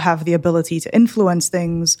where you have the ability to influence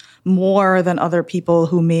things more than other people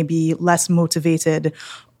who may be less motivated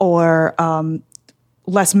or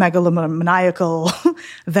less megalomaniacal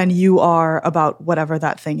than you are about whatever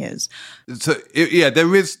that thing is. So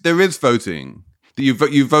there is voting.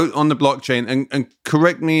 You vote on the blockchain, and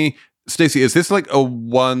correct me, Stacey, is this like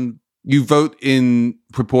you vote in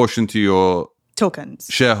proportion to your tokens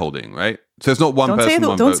shareholding, right? So it's not one person, one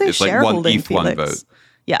vote. Don't say it's like one shareholding, ETH, one Felix. vote.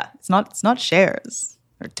 Yeah, it's not shares.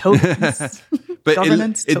 or tokens. But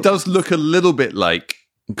Governance it does look a little bit like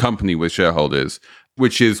a company with shareholders,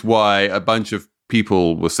 which is why a bunch of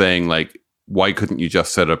people were saying, like, why couldn't you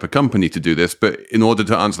just set up a company to do this? But in order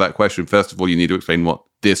to answer that question, first of all, you need to explain what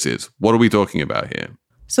this is. What are we talking about here?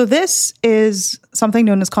 So this is something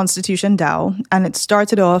known as Constitution DAO, and it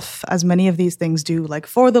started off, as many of these things do, like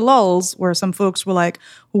for the lulz, where some folks were like,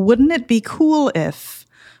 wouldn't it be cool if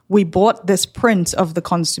we bought this print of the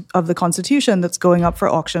Constitution that's going up for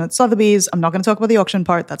auction at Sotheby's? I'm not going to talk about the auction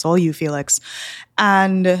part. That's all you, Felix.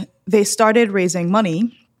 And they started raising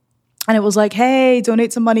money, and it was like, hey,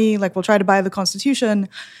 donate some money. Like, we'll try to buy the Constitution.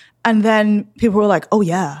 And then people were like, oh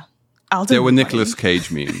yeah, I'll donate. There were Nicolas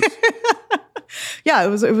Cage memes. Yeah, it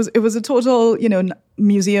was a total,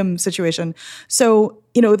 museum situation. So,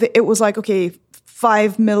 it was like, okay,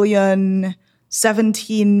 5 million,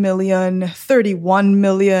 17 million, 31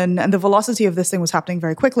 million, and the velocity of this thing was happening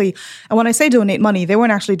very quickly. And when I say donate money, they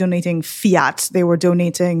weren't actually donating fiat. They were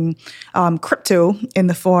donating crypto in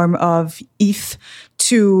the form of ETH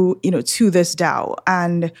to this DAO.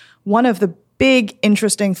 And one of the big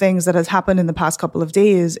interesting things that has happened in the past couple of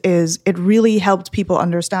days is it really helped people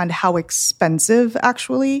understand how expensive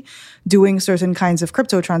actually doing certain kinds of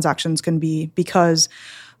crypto transactions can be, because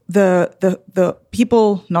the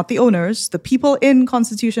people, not the owners, the people in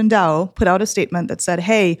Constitution DAO put out a statement that said,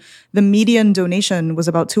 hey, the median donation was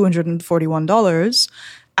about $241.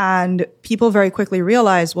 And people very quickly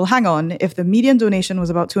realized, well, hang on, if the median donation was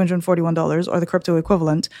about $241 or the crypto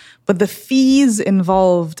equivalent, but the fees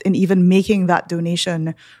involved in even making that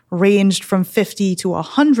donation ranged from $50 to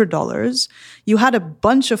 $100, you had a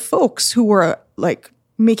bunch of folks who were like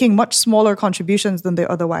making much smaller contributions than they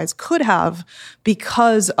otherwise could have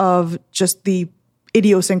because of just the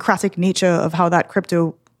idiosyncratic nature of how that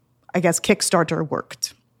crypto, I guess, Kickstarter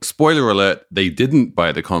worked. Spoiler alert, they didn't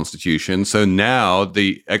buy the Constitution. So now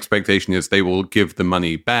the expectation is they will give the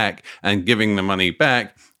money back, and giving the money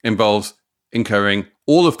back involves incurring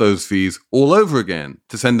all of those fees all over again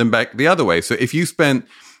to send them back the other way. So if you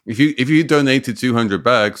donated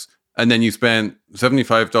 $200 and then you spent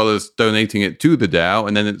 $75 donating it to the DAO,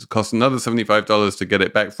 and then it costs another $75 to get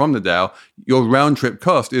it back from the DAO, your round trip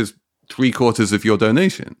cost is 3/4 of your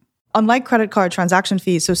donation. Unlike credit card transaction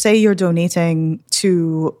fees, so say you're donating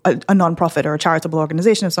to a nonprofit or a charitable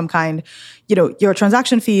organization of some kind, your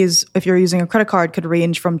transaction fees, if you're using a credit card, could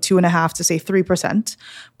range from 2.5% to say 3%,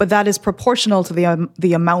 but that is proportional to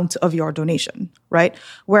the amount of your donation, right?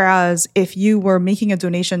 Whereas if you were making a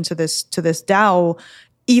donation to this DAO,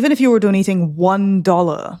 even if you were donating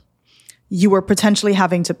 $1, you were potentially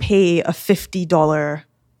having to pay a $50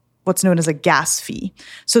 what's known as a gas fee.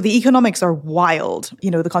 So the economics are wild.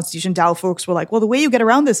 The Constitution DAO folks were like, well, the way you get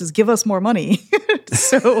around this is give us more money.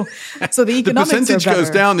 so the economics the percentage are better.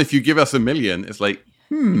 goes down if you give us $1 million. It's like,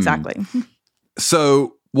 Exactly.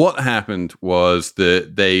 So what happened was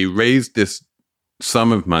that they raised this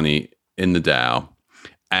sum of money in the DAO,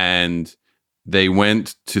 and they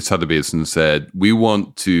went to Sotheby's and said, we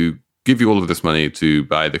want to give you all of this money to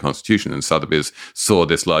buy the Constitution. And Sotheby's saw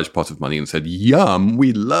this large pot of money and said, yum,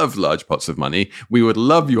 we love large pots of money. We would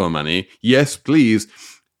love your money. Yes, please.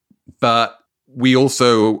 But we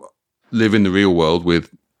also live in the real world with,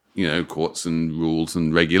 courts and rules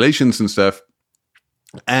and regulations and stuff.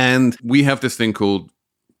 And we have this thing called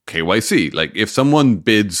KYC. Like, if someone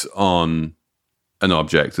bids on an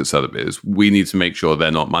object at Sotheby's, we need to make sure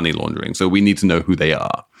they're not money laundering. So we need to know who they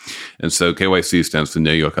are. And so KYC stands for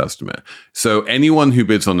Know Your Customer. So anyone who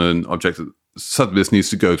bids on an object at Sotheby's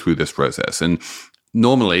needs to go through this process. And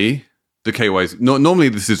normally, the KYC, normally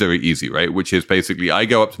this is very easy, right? Which is basically, I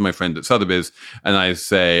go up to my friend at Sotheby's and I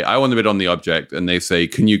say, I want to bid on the object. And they say,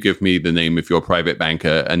 can you give me the name of your private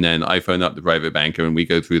banker? And then I phone up the private banker and we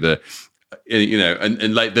go through the,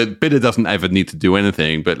 and like the bidder doesn't ever need to do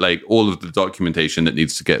anything, but like all of the documentation that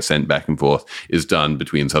needs to get sent back and forth is done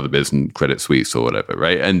between Sotheby's and Credit Suisse or whatever,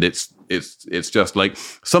 right? And it's just like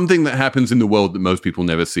something that happens in the world that most people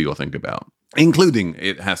never see or think about, including,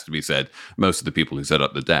 it has to be said, most of the people who set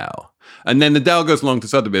up the DAO. And then the DAO goes along to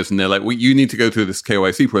Sotheby's and they're like, well, you need to go through this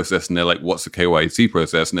KYC process. And they're like, what's the KYC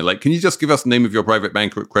process? And they're like, can you just give us the name of your private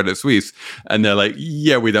banker at Credit Suisse? And they're like,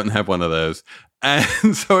 yeah, we don't have one of those.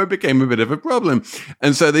 And so it became a bit of a problem.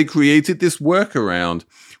 And so they created this workaround,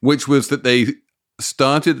 which was that they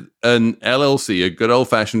started an LLC, a good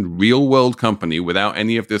old-fashioned real-world company without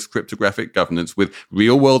any of this cryptographic governance, with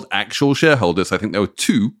real-world actual shareholders. I think there were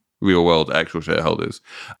 2 real-world actual shareholders.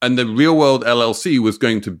 And the real-world LLC was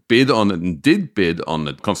going to bid on it and did bid on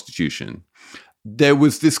the Constitution. There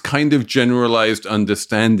was this kind of generalized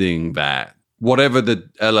understanding that whatever the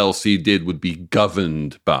LLC did would be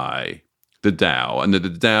governed by the DAO, and that the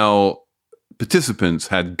DAO participants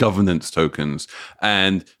had governance tokens,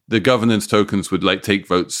 and the governance tokens would like take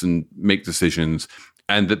votes and make decisions,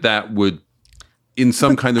 and that would, in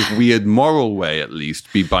some kind of weird moral way at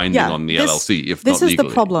least, be binding on the LLC, if not legally. This is the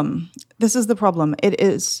problem. This is the problem. It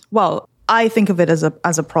is, well, I think of it as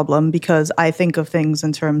a problem because I think of things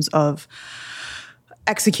in terms of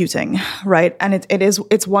executing, right? And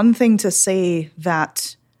it's one thing to say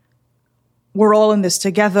that we're all in this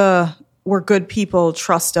together, we're good people,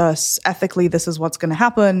 trust us, ethically this is what's going to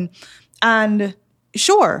happen. And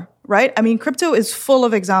sure, right? I mean, crypto is full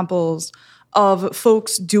of examples of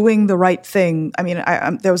folks doing the right thing. I mean,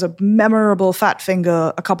 there was a memorable fat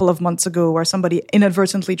finger a couple of months ago where somebody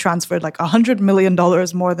inadvertently transferred like $100 million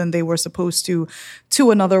more than they were supposed to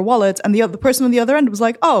another wallet. And the person on the other end was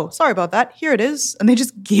like, oh, sorry about that. Here it is. And they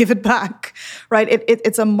just gave it back, right?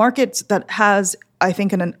 It's a market that has, I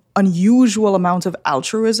think, an unusual amount of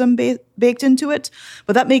altruism baked into it.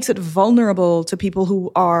 But that makes it vulnerable to people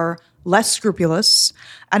who are less scrupulous.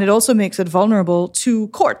 And it also makes it vulnerable to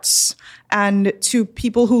courts and to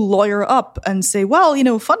people who lawyer up and say, well,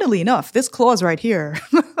 funnily enough, this clause right here.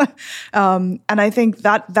 And I think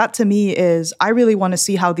that to me is, I really want to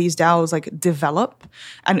see how these DAOs like develop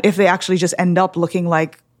and if they actually just end up looking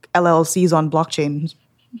like LLCs on blockchain.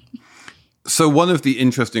 So one of the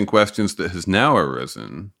interesting questions that has now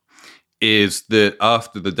arisen is that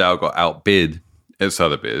after the DAO got outbid at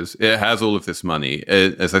Sotheby's, it has all of this money.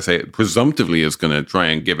 As I say, it presumptively is going to try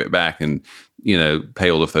and give it back and,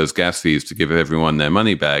 pay all of those gas fees to give everyone their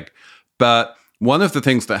money back. But one of the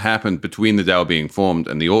things that happened between the DAO being formed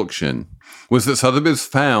and the auction was that Sotheby's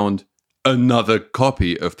found another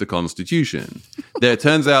copy of the Constitution. There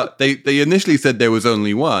turns out they initially said there was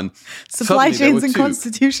only one. Supply chains and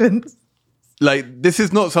constitutions. Like, this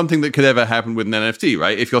is not something that could ever happen with an NFT,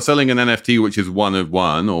 right? If you're selling an NFT which is one of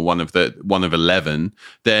one or one of 11,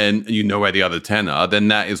 then you know where the other 10 are, then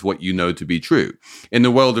that is what you know to be true. In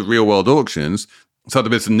the world of real world auctions,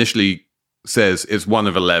 Sotheby's initially says it's one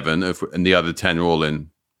of 11 and the other 10 are all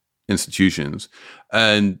in institutions.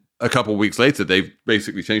 And a couple of weeks later, they've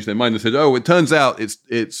basically changed their mind and said, oh, it turns out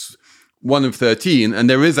it's one of 13, and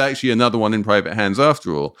there is actually another one in private hands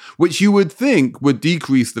after all, which you would think would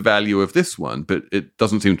decrease the value of this one, but it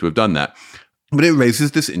doesn't seem to have done that. But it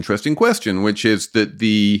raises this interesting question, which is that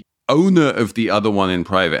the owner of the other one in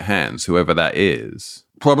private hands, whoever that is,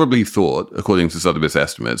 probably thought, according to Sotheby's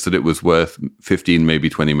estimates, that it was worth $15, maybe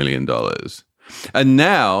 $20 million. And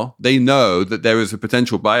now they know that there is a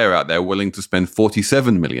potential buyer out there willing to spend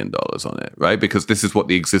 $47 million on it, right? Because this is what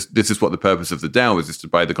the purpose of the DAO is to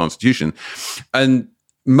buy the Constitution. And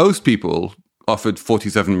most people offered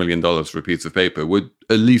 $47 million for a piece of paper would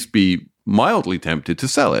at least be mildly tempted to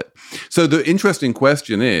sell it. So the interesting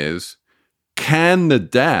question is, can the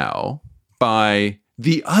DAO buy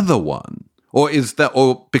the other one? Or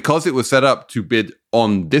because it was set up to bid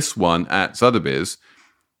on this one at Sotheby's,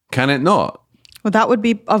 can it not? Well, that would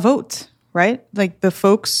be a vote, right? Like the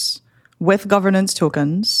folks with governance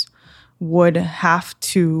tokens would have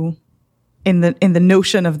to, in the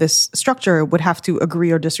notion of this structure, would have to agree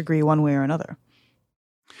or disagree one way or another.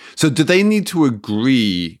 So do they need to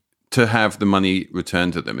agree to have the money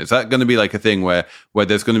returned to them? Is that going to be like a thing where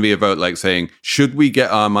there's going to be a vote like saying, should we get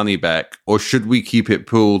our money back or should we keep it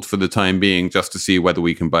pooled for the time being just to see whether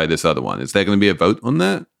we can buy this other one? Is there going to be a vote on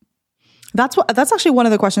that? That's actually one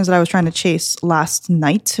of the questions that I was trying to chase last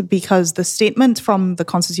night, because the statement from the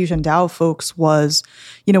Constitution DAO folks was,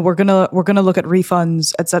 we're gonna look at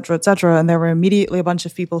refunds, et cetera, and there were immediately a bunch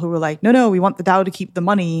of people who were like, no, we want the DAO to keep the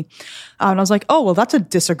money, and I was like, oh well, that's a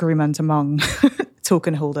disagreement among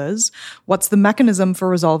token holders. What's the mechanism for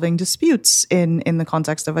resolving disputes in the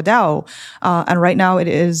context of a DAO? And right now it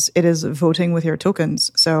is voting with your tokens.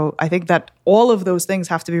 So I think that all of those things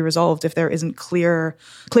have to be resolved if there isn't clear,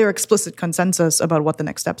 explicit consensus about what the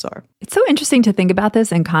next steps are. It's so interesting to think about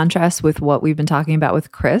this in contrast with what we've been talking about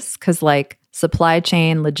with Chris, because like supply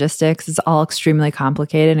chain, logistics is all extremely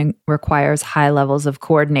complicated and requires high levels of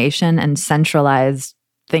coordination and centralized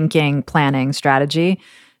thinking, planning, strategy.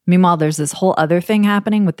 Meanwhile, there's this whole other thing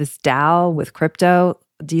happening with this DAO, with crypto,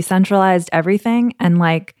 decentralized everything. And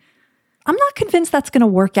like, I'm not convinced that's going to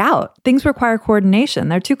work out. Things require coordination.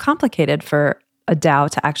 They're too complicated for a DAO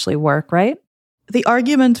to actually work, right? The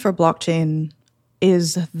argument for blockchain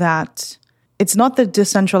is that it's not that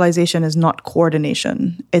decentralization is not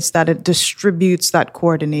coordination. It's that it distributes that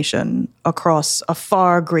coordination across a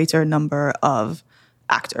far greater number of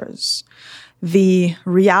actors. The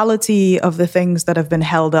reality of the things that have been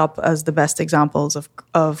held up as the best examples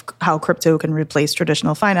of how crypto can replace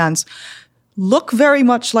traditional finance look very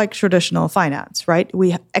much like traditional finance, right?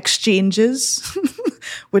 We have exchanges,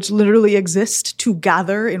 which literally exist to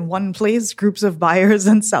gather in one place groups of buyers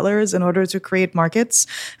and sellers in order to create markets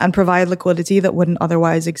and provide liquidity that wouldn't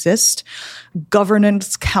otherwise exist.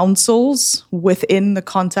 Governance councils within the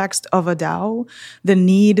context of a DAO, the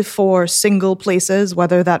need for single places,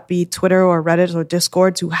 whether that be Twitter or Reddit or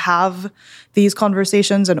Discord, to have these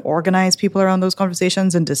conversations and organize people around those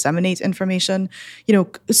conversations and disseminate information.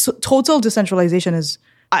 Total decentralization is,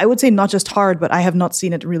 I would say, not just hard, but I have not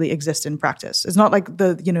seen it really exist in practice. It's not like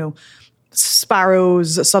the,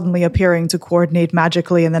 sparrows suddenly appearing to coordinate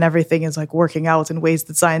magically and then everything is like working out in ways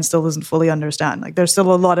that science still doesn't fully understand. Like there's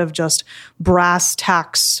still a lot of just brass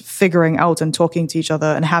tacks figuring out and talking to each other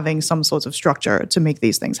and having some sort of structure to make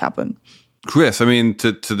these things happen. Chris, I mean,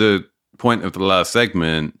 to the point of the last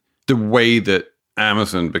segment, the way that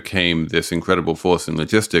Amazon became this incredible force in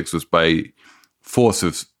logistics was by force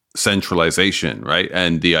of centralization, right?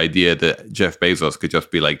 And the idea that Jeff Bezos could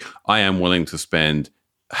just be like, I am willing to spend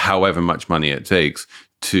however much money it takes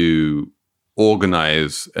to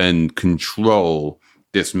organize and control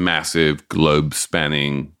this massive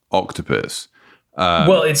globe-spanning octopus.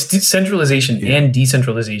 Well, it's centralization and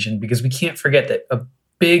decentralization, because we can't forget that a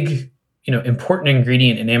big, important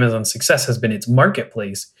ingredient in Amazon's success has been its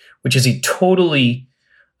marketplace, which is a totally,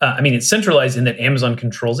 it's centralized in that Amazon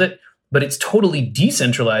controls it, but it's totally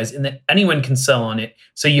decentralized in that anyone can sell on it.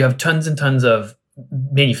 So you have tons and tons of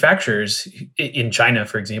manufacturers in China,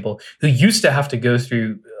 for example, who used to have to go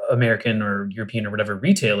through American or European or whatever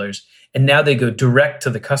retailers, and now they go direct to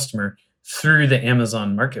the customer through the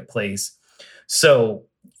Amazon marketplace. So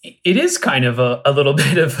it is kind of a little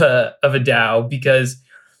bit of a DAO, because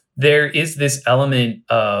there is this element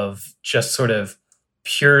of just sort of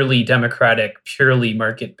purely democratic, purely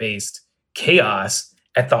market-based chaos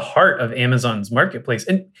at the heart of Amazon's marketplace.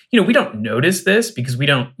 And, we don't notice this because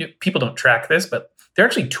people don't track this, but there are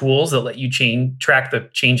actually tools that let you track the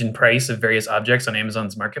change in price of various objects on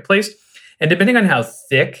Amazon's marketplace. And depending on how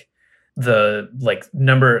thick the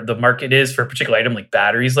market is for a particular item, like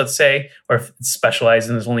batteries, let's say, or if it's specialized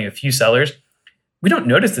and there's only a few sellers, we don't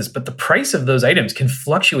notice this, but the price of those items can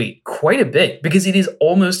fluctuate quite a bit because it is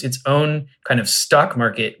almost its own kind of stock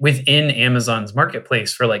market within Amazon's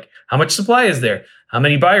marketplace for like how much supply is there, how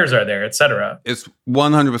many buyers are there, et cetera. It's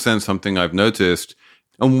 100% something I've noticed.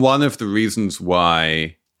 And one of the reasons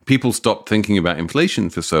why people stopped thinking about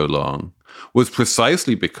inflation for so long was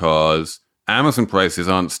precisely because Amazon prices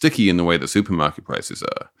aren't sticky in the way that supermarket prices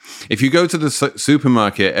are. If you go to the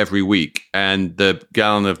supermarket every week and the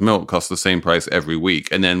gallon of milk costs the same price every week,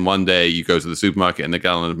 and then one day you go to the supermarket and the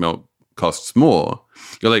gallon of milk costs more,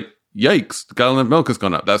 you're like, yikes, the gallon of milk has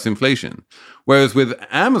gone up. That's inflation. Whereas with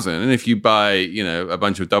Amazon, and if you buy, a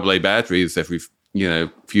bunch of AA batteries every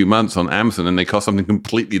few months on Amazon and they cost something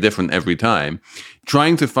completely different every time,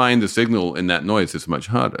 trying to find the signal in that noise is much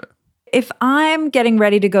harder. If I'm getting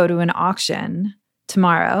ready to go to an auction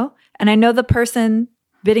tomorrow and I know the person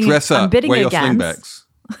I'm bidding wear against,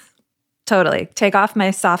 totally take off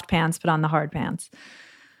my soft pants, put on the hard pants.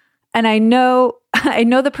 And I know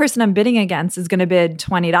the person I'm bidding against is going to bid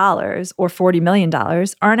 $20 or $40 million.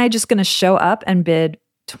 Aren't I just going to show up and bid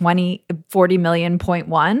 40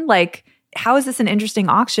 million.1? Like, how is this an interesting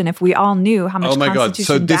auction if we all knew how much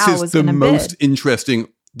Constitution DAO was going to bid?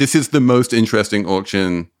 This is the most interesting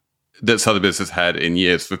auction that Sotheby's has had in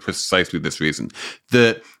years for precisely this reason.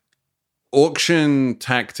 The auction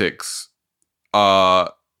tactics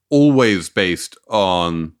are always based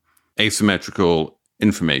on asymmetrical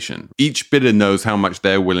information. Each bidder knows how much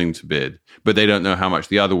they're willing to bid, but they don't know how much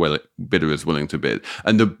the other bidder is willing to bid.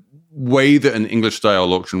 And the way that an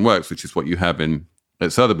English-style auction works, which is what you have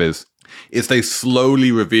at Sotheby's, is they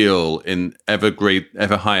slowly reveal in ever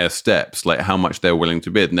higher steps, like how much they're willing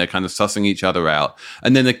to bid. And they're kind of sussing each other out.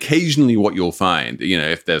 And then occasionally what you'll find,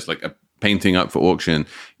 if there's like a painting up for auction,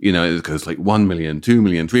 it goes like 1 million, 2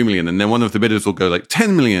 million, 3 million. And then one of the bidders will go like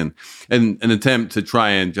 10 million in an attempt to try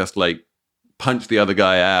and just like punch the other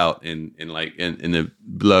guy out in a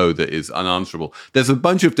blow that is unanswerable. There's a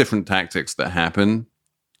bunch of different tactics that happen,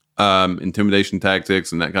 intimidation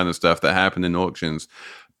tactics and that kind of stuff that happen in auctions.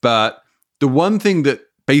 But the one thing that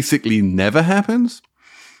basically never happens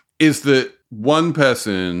is that one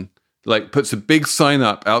person like puts a big sign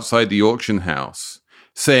up outside the auction house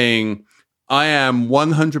saying, I am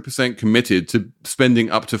 100% committed to spending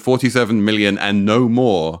up to 47 million and no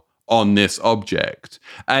more on this object.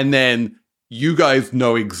 And then you guys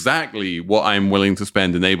know exactly what I'm willing to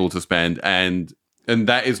spend and able to spend, and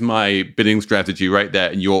that is my bidding strategy right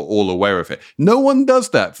there, and you're all aware of it. No one does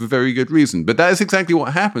that for very good reason, but that is exactly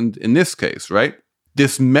what happened in this case, right?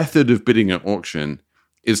 this method of bidding at auction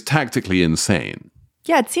is tactically insane.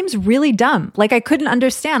 Yeah, it seems really dumb. Like, I couldn't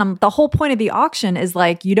understand. The whole point of the auction is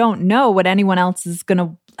like, you don't know what anyone else is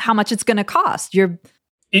how much it's going to cost.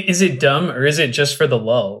 Is it dumb or is it just for the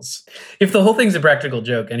lulz? If the whole thing's a practical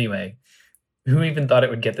joke anyway, who even thought it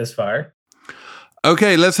would get this far?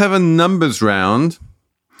 Okay, let's have a numbers round.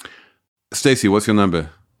 Stacey, what's your number?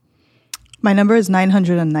 My number is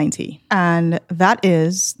 990. And that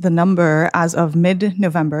is the number as of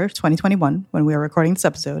mid-November 2021, when we are recording this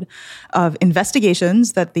episode, of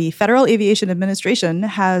investigations that the Federal Aviation Administration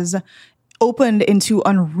has opened into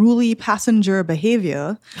unruly passenger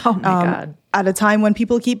behavior. Oh my God. At a time when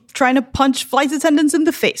people keep trying to punch flight attendants in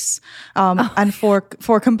the face. And for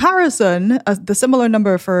comparison, the similar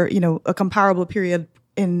number for, a comparable period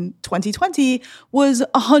in 2020 was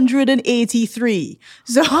 183.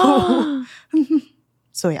 So,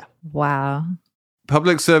 so yeah. Wow.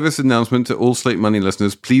 Public service announcement to all Slate Money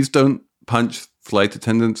listeners. Please don't punch flight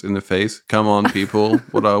attendants in the face. Come on, people.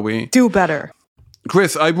 What are we? Do better.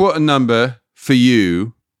 Chris, I brought a number for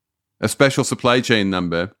you, a special supply chain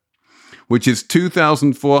number, which is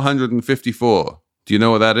 2,454. Do you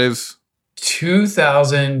know what that is?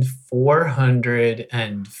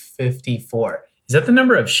 2,454. Is that the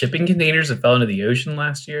number of shipping containers that fell into the ocean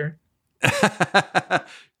last year?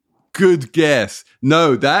 Good guess.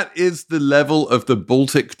 No, that is the level of the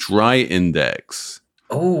Baltic Dry Index.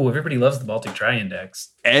 Oh, everybody loves the Baltic Dry Index.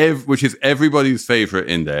 Which is everybody's favorite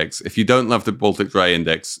index. If you don't love the Baltic Dry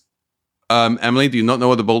Index, Emily, do you not know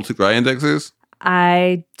what the Baltic Dry Index is?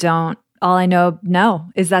 I don't. All I know, no.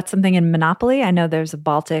 Is that something in Monopoly? I know there's a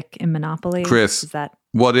Baltic in Monopoly. Chris, is that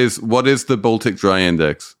what is the Baltic Dry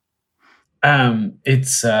Index?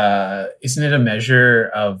 It's isn't it a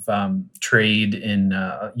measure of trade in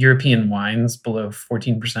European wines below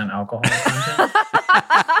 14% alcohol content?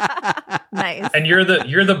 Nice. And you're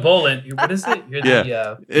the bull. What is it? You're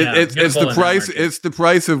it's the price. It's the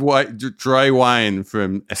price of dry wine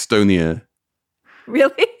from Estonia.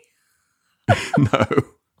 Really? No.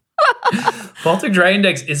 Baltic Dry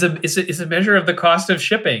Index is a measure of the cost of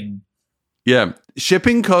shipping. Yeah,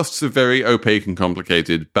 shipping costs are very opaque and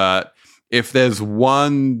complicated, but if there's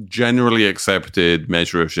one generally accepted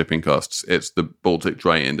measure of shipping costs, it's the Baltic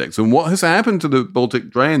Dry Index. And what has happened to the Baltic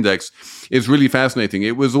Dry Index is really fascinating.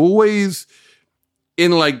 It was always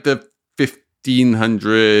in like the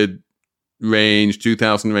 1,500 range,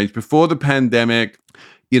 2,000 range. Before the pandemic,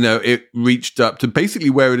 it reached up to basically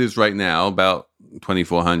where it is right now, about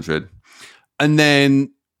 2,400. And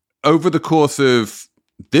then over the course of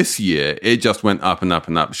this year, it just went up and up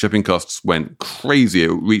and up. Shipping costs went crazy.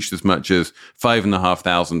 It reached as much as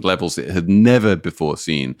 5,500 levels it had never before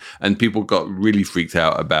seen. And people got really freaked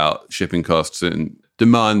out about shipping costs and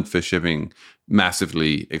demand for shipping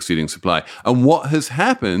massively exceeding supply. And what has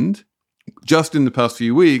happened just in the past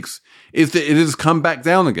few weeks is that it has come back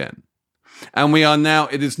down again. And we are now,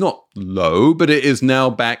 it is not low, but it is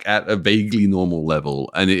now back at a vaguely normal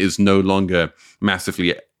level. And it is no longer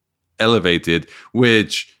massively elevated,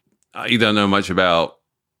 which you don't know much about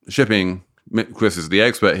shipping. Chris is the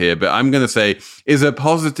expert here, but I'm going to say is a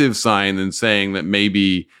positive sign and saying that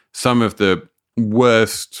maybe some of the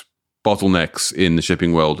worst bottlenecks in the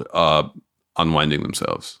shipping world are unwinding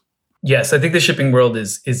themselves. Yes, I think the shipping world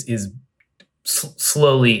is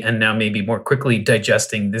slowly and now maybe more quickly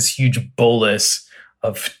digesting this huge bolus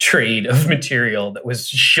of trade of material that was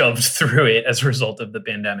shoved through it as a result of the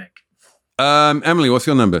pandemic. Emily, what's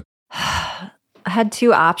your number? I had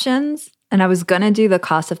two options, and I was going to do the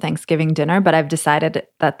cost of Thanksgiving dinner, but I've decided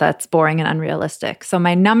that that's boring and unrealistic. So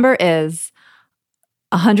my number is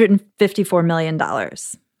 $154 million.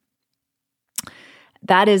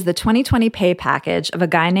 That is the 2020 pay package of a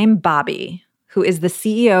guy named Bobby, who is the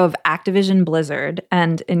CEO of Activision Blizzard.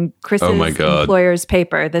 And in Chris's employer's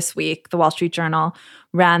paper this week, the Wall Street Journal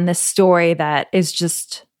ran this story that is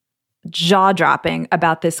just jaw-dropping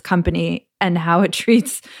about this company and how it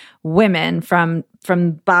treats women from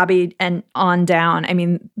Bobby and on down. I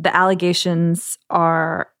mean, the allegations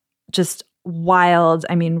are just wild.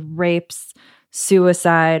 I mean, rapes,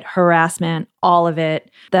 suicide, harassment, all of it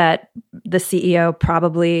that the CEO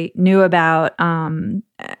probably knew about.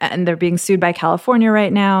 And they're being sued by California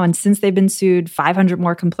right now. And since they've been sued, 500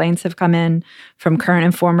 more complaints have come in from current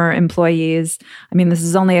and former employees. I mean, this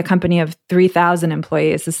is only a company of 3,000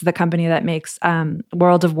 employees. This is the company that makes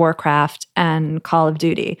World of Warcraft and Call of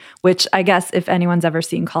Duty, which I guess if anyone's ever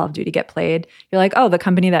seen Call of Duty get played, you're like, oh, the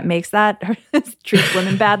company that makes that treats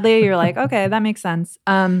women badly. You're like, okay, that makes sense.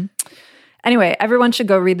 Anyway, everyone should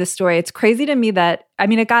go read this story. It's crazy to me that, I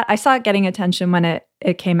mean, I saw it getting attention when it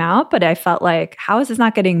it came out, but I felt like, how is this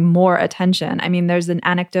not getting more attention? I mean, there's an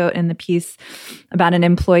anecdote in the piece about an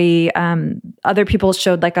employee. Other people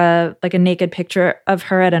showed like a naked picture of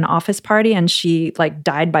her at an office party, and she like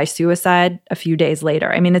died by suicide a few days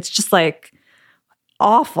later. I mean, it's just like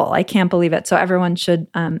awful. I can't believe it. So everyone should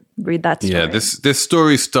read that story. Yeah, this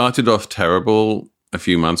story started off terrible a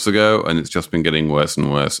few months ago, and it's just been getting worse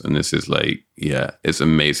and worse. And this is like, yeah, it's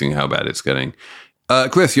amazing how bad it's getting.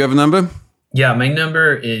 Chris, you have a number? Yeah, my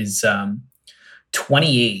number is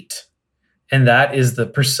 28. And that is the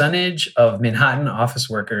percentage of Manhattan office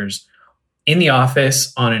workers in the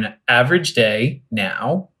office on an average day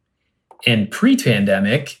now. And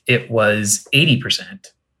pre-pandemic, it was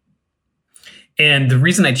 80%. And the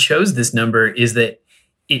reason I chose this number is that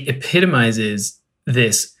it epitomizes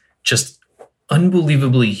this just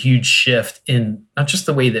unbelievably huge shift in not just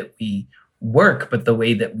the way that we work, but the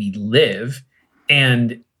way that we live.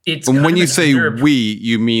 And it's when you say we,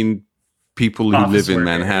 you mean people who live in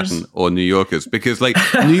Manhattan or New Yorkers, because like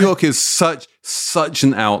New York is such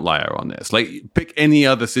an outlier on this. Like pick any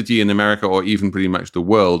other city in America or even pretty much the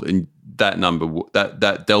world, and that number,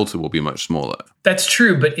 that delta will be much smaller. That's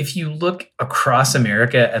true. But if you look across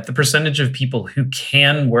America at the percentage of people who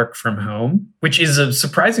can work from home, which is a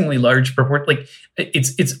surprisingly large proportion, like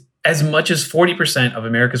it's as much as 40% of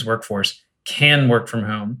America's workforce can work from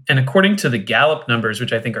home. And according to the Gallup numbers,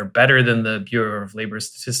 which I think are better than the Bureau of Labor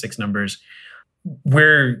Statistics numbers,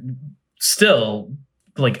 we're still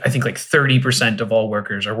I think 30% of all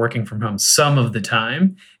workers are working from home some of the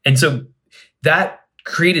time. And so that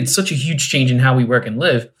created such a huge change in how we work and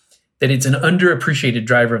live that it's an underappreciated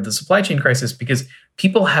driver of the supply chain crisis, because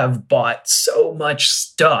people have bought so much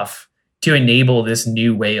stuff to enable this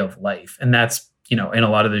new way of life. And that's, in a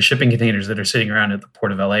lot of the shipping containers that are sitting around at the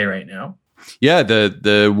Port of LA right now. Yeah,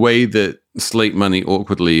 the way that Slate Money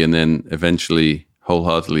awkwardly and then eventually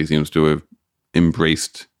wholeheartedly seems to have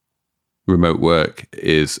embraced remote work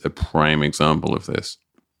is a prime example of this,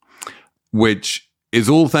 which is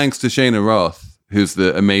all thanks to Shana Roth, who's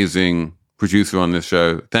the amazing producer on this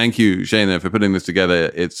show. Thank you, Shana, for putting this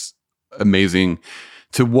together. It's amazing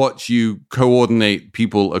to watch you coordinate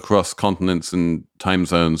people across continents and time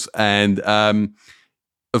zones. And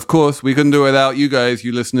of course, we couldn't do it without you guys,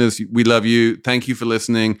 you listeners. We love you. Thank you for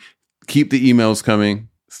listening. Keep the emails coming.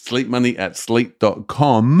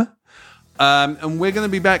 slatemoney@slate.com. And we're going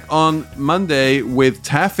to be back on Monday with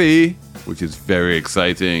Taffy, which is very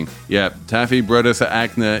exciting. Yeah, Taffy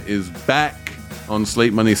Brodesser-Akner is back on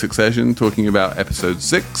Slate Money Succession talking about episode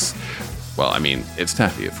 6. Well, I mean, it's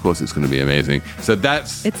Taffy. Of course, it's going to be amazing. So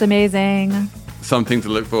it's amazing. Something to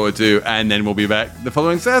look forward to. And then we'll be back the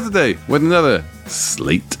following Saturday with another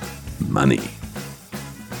Slate Money.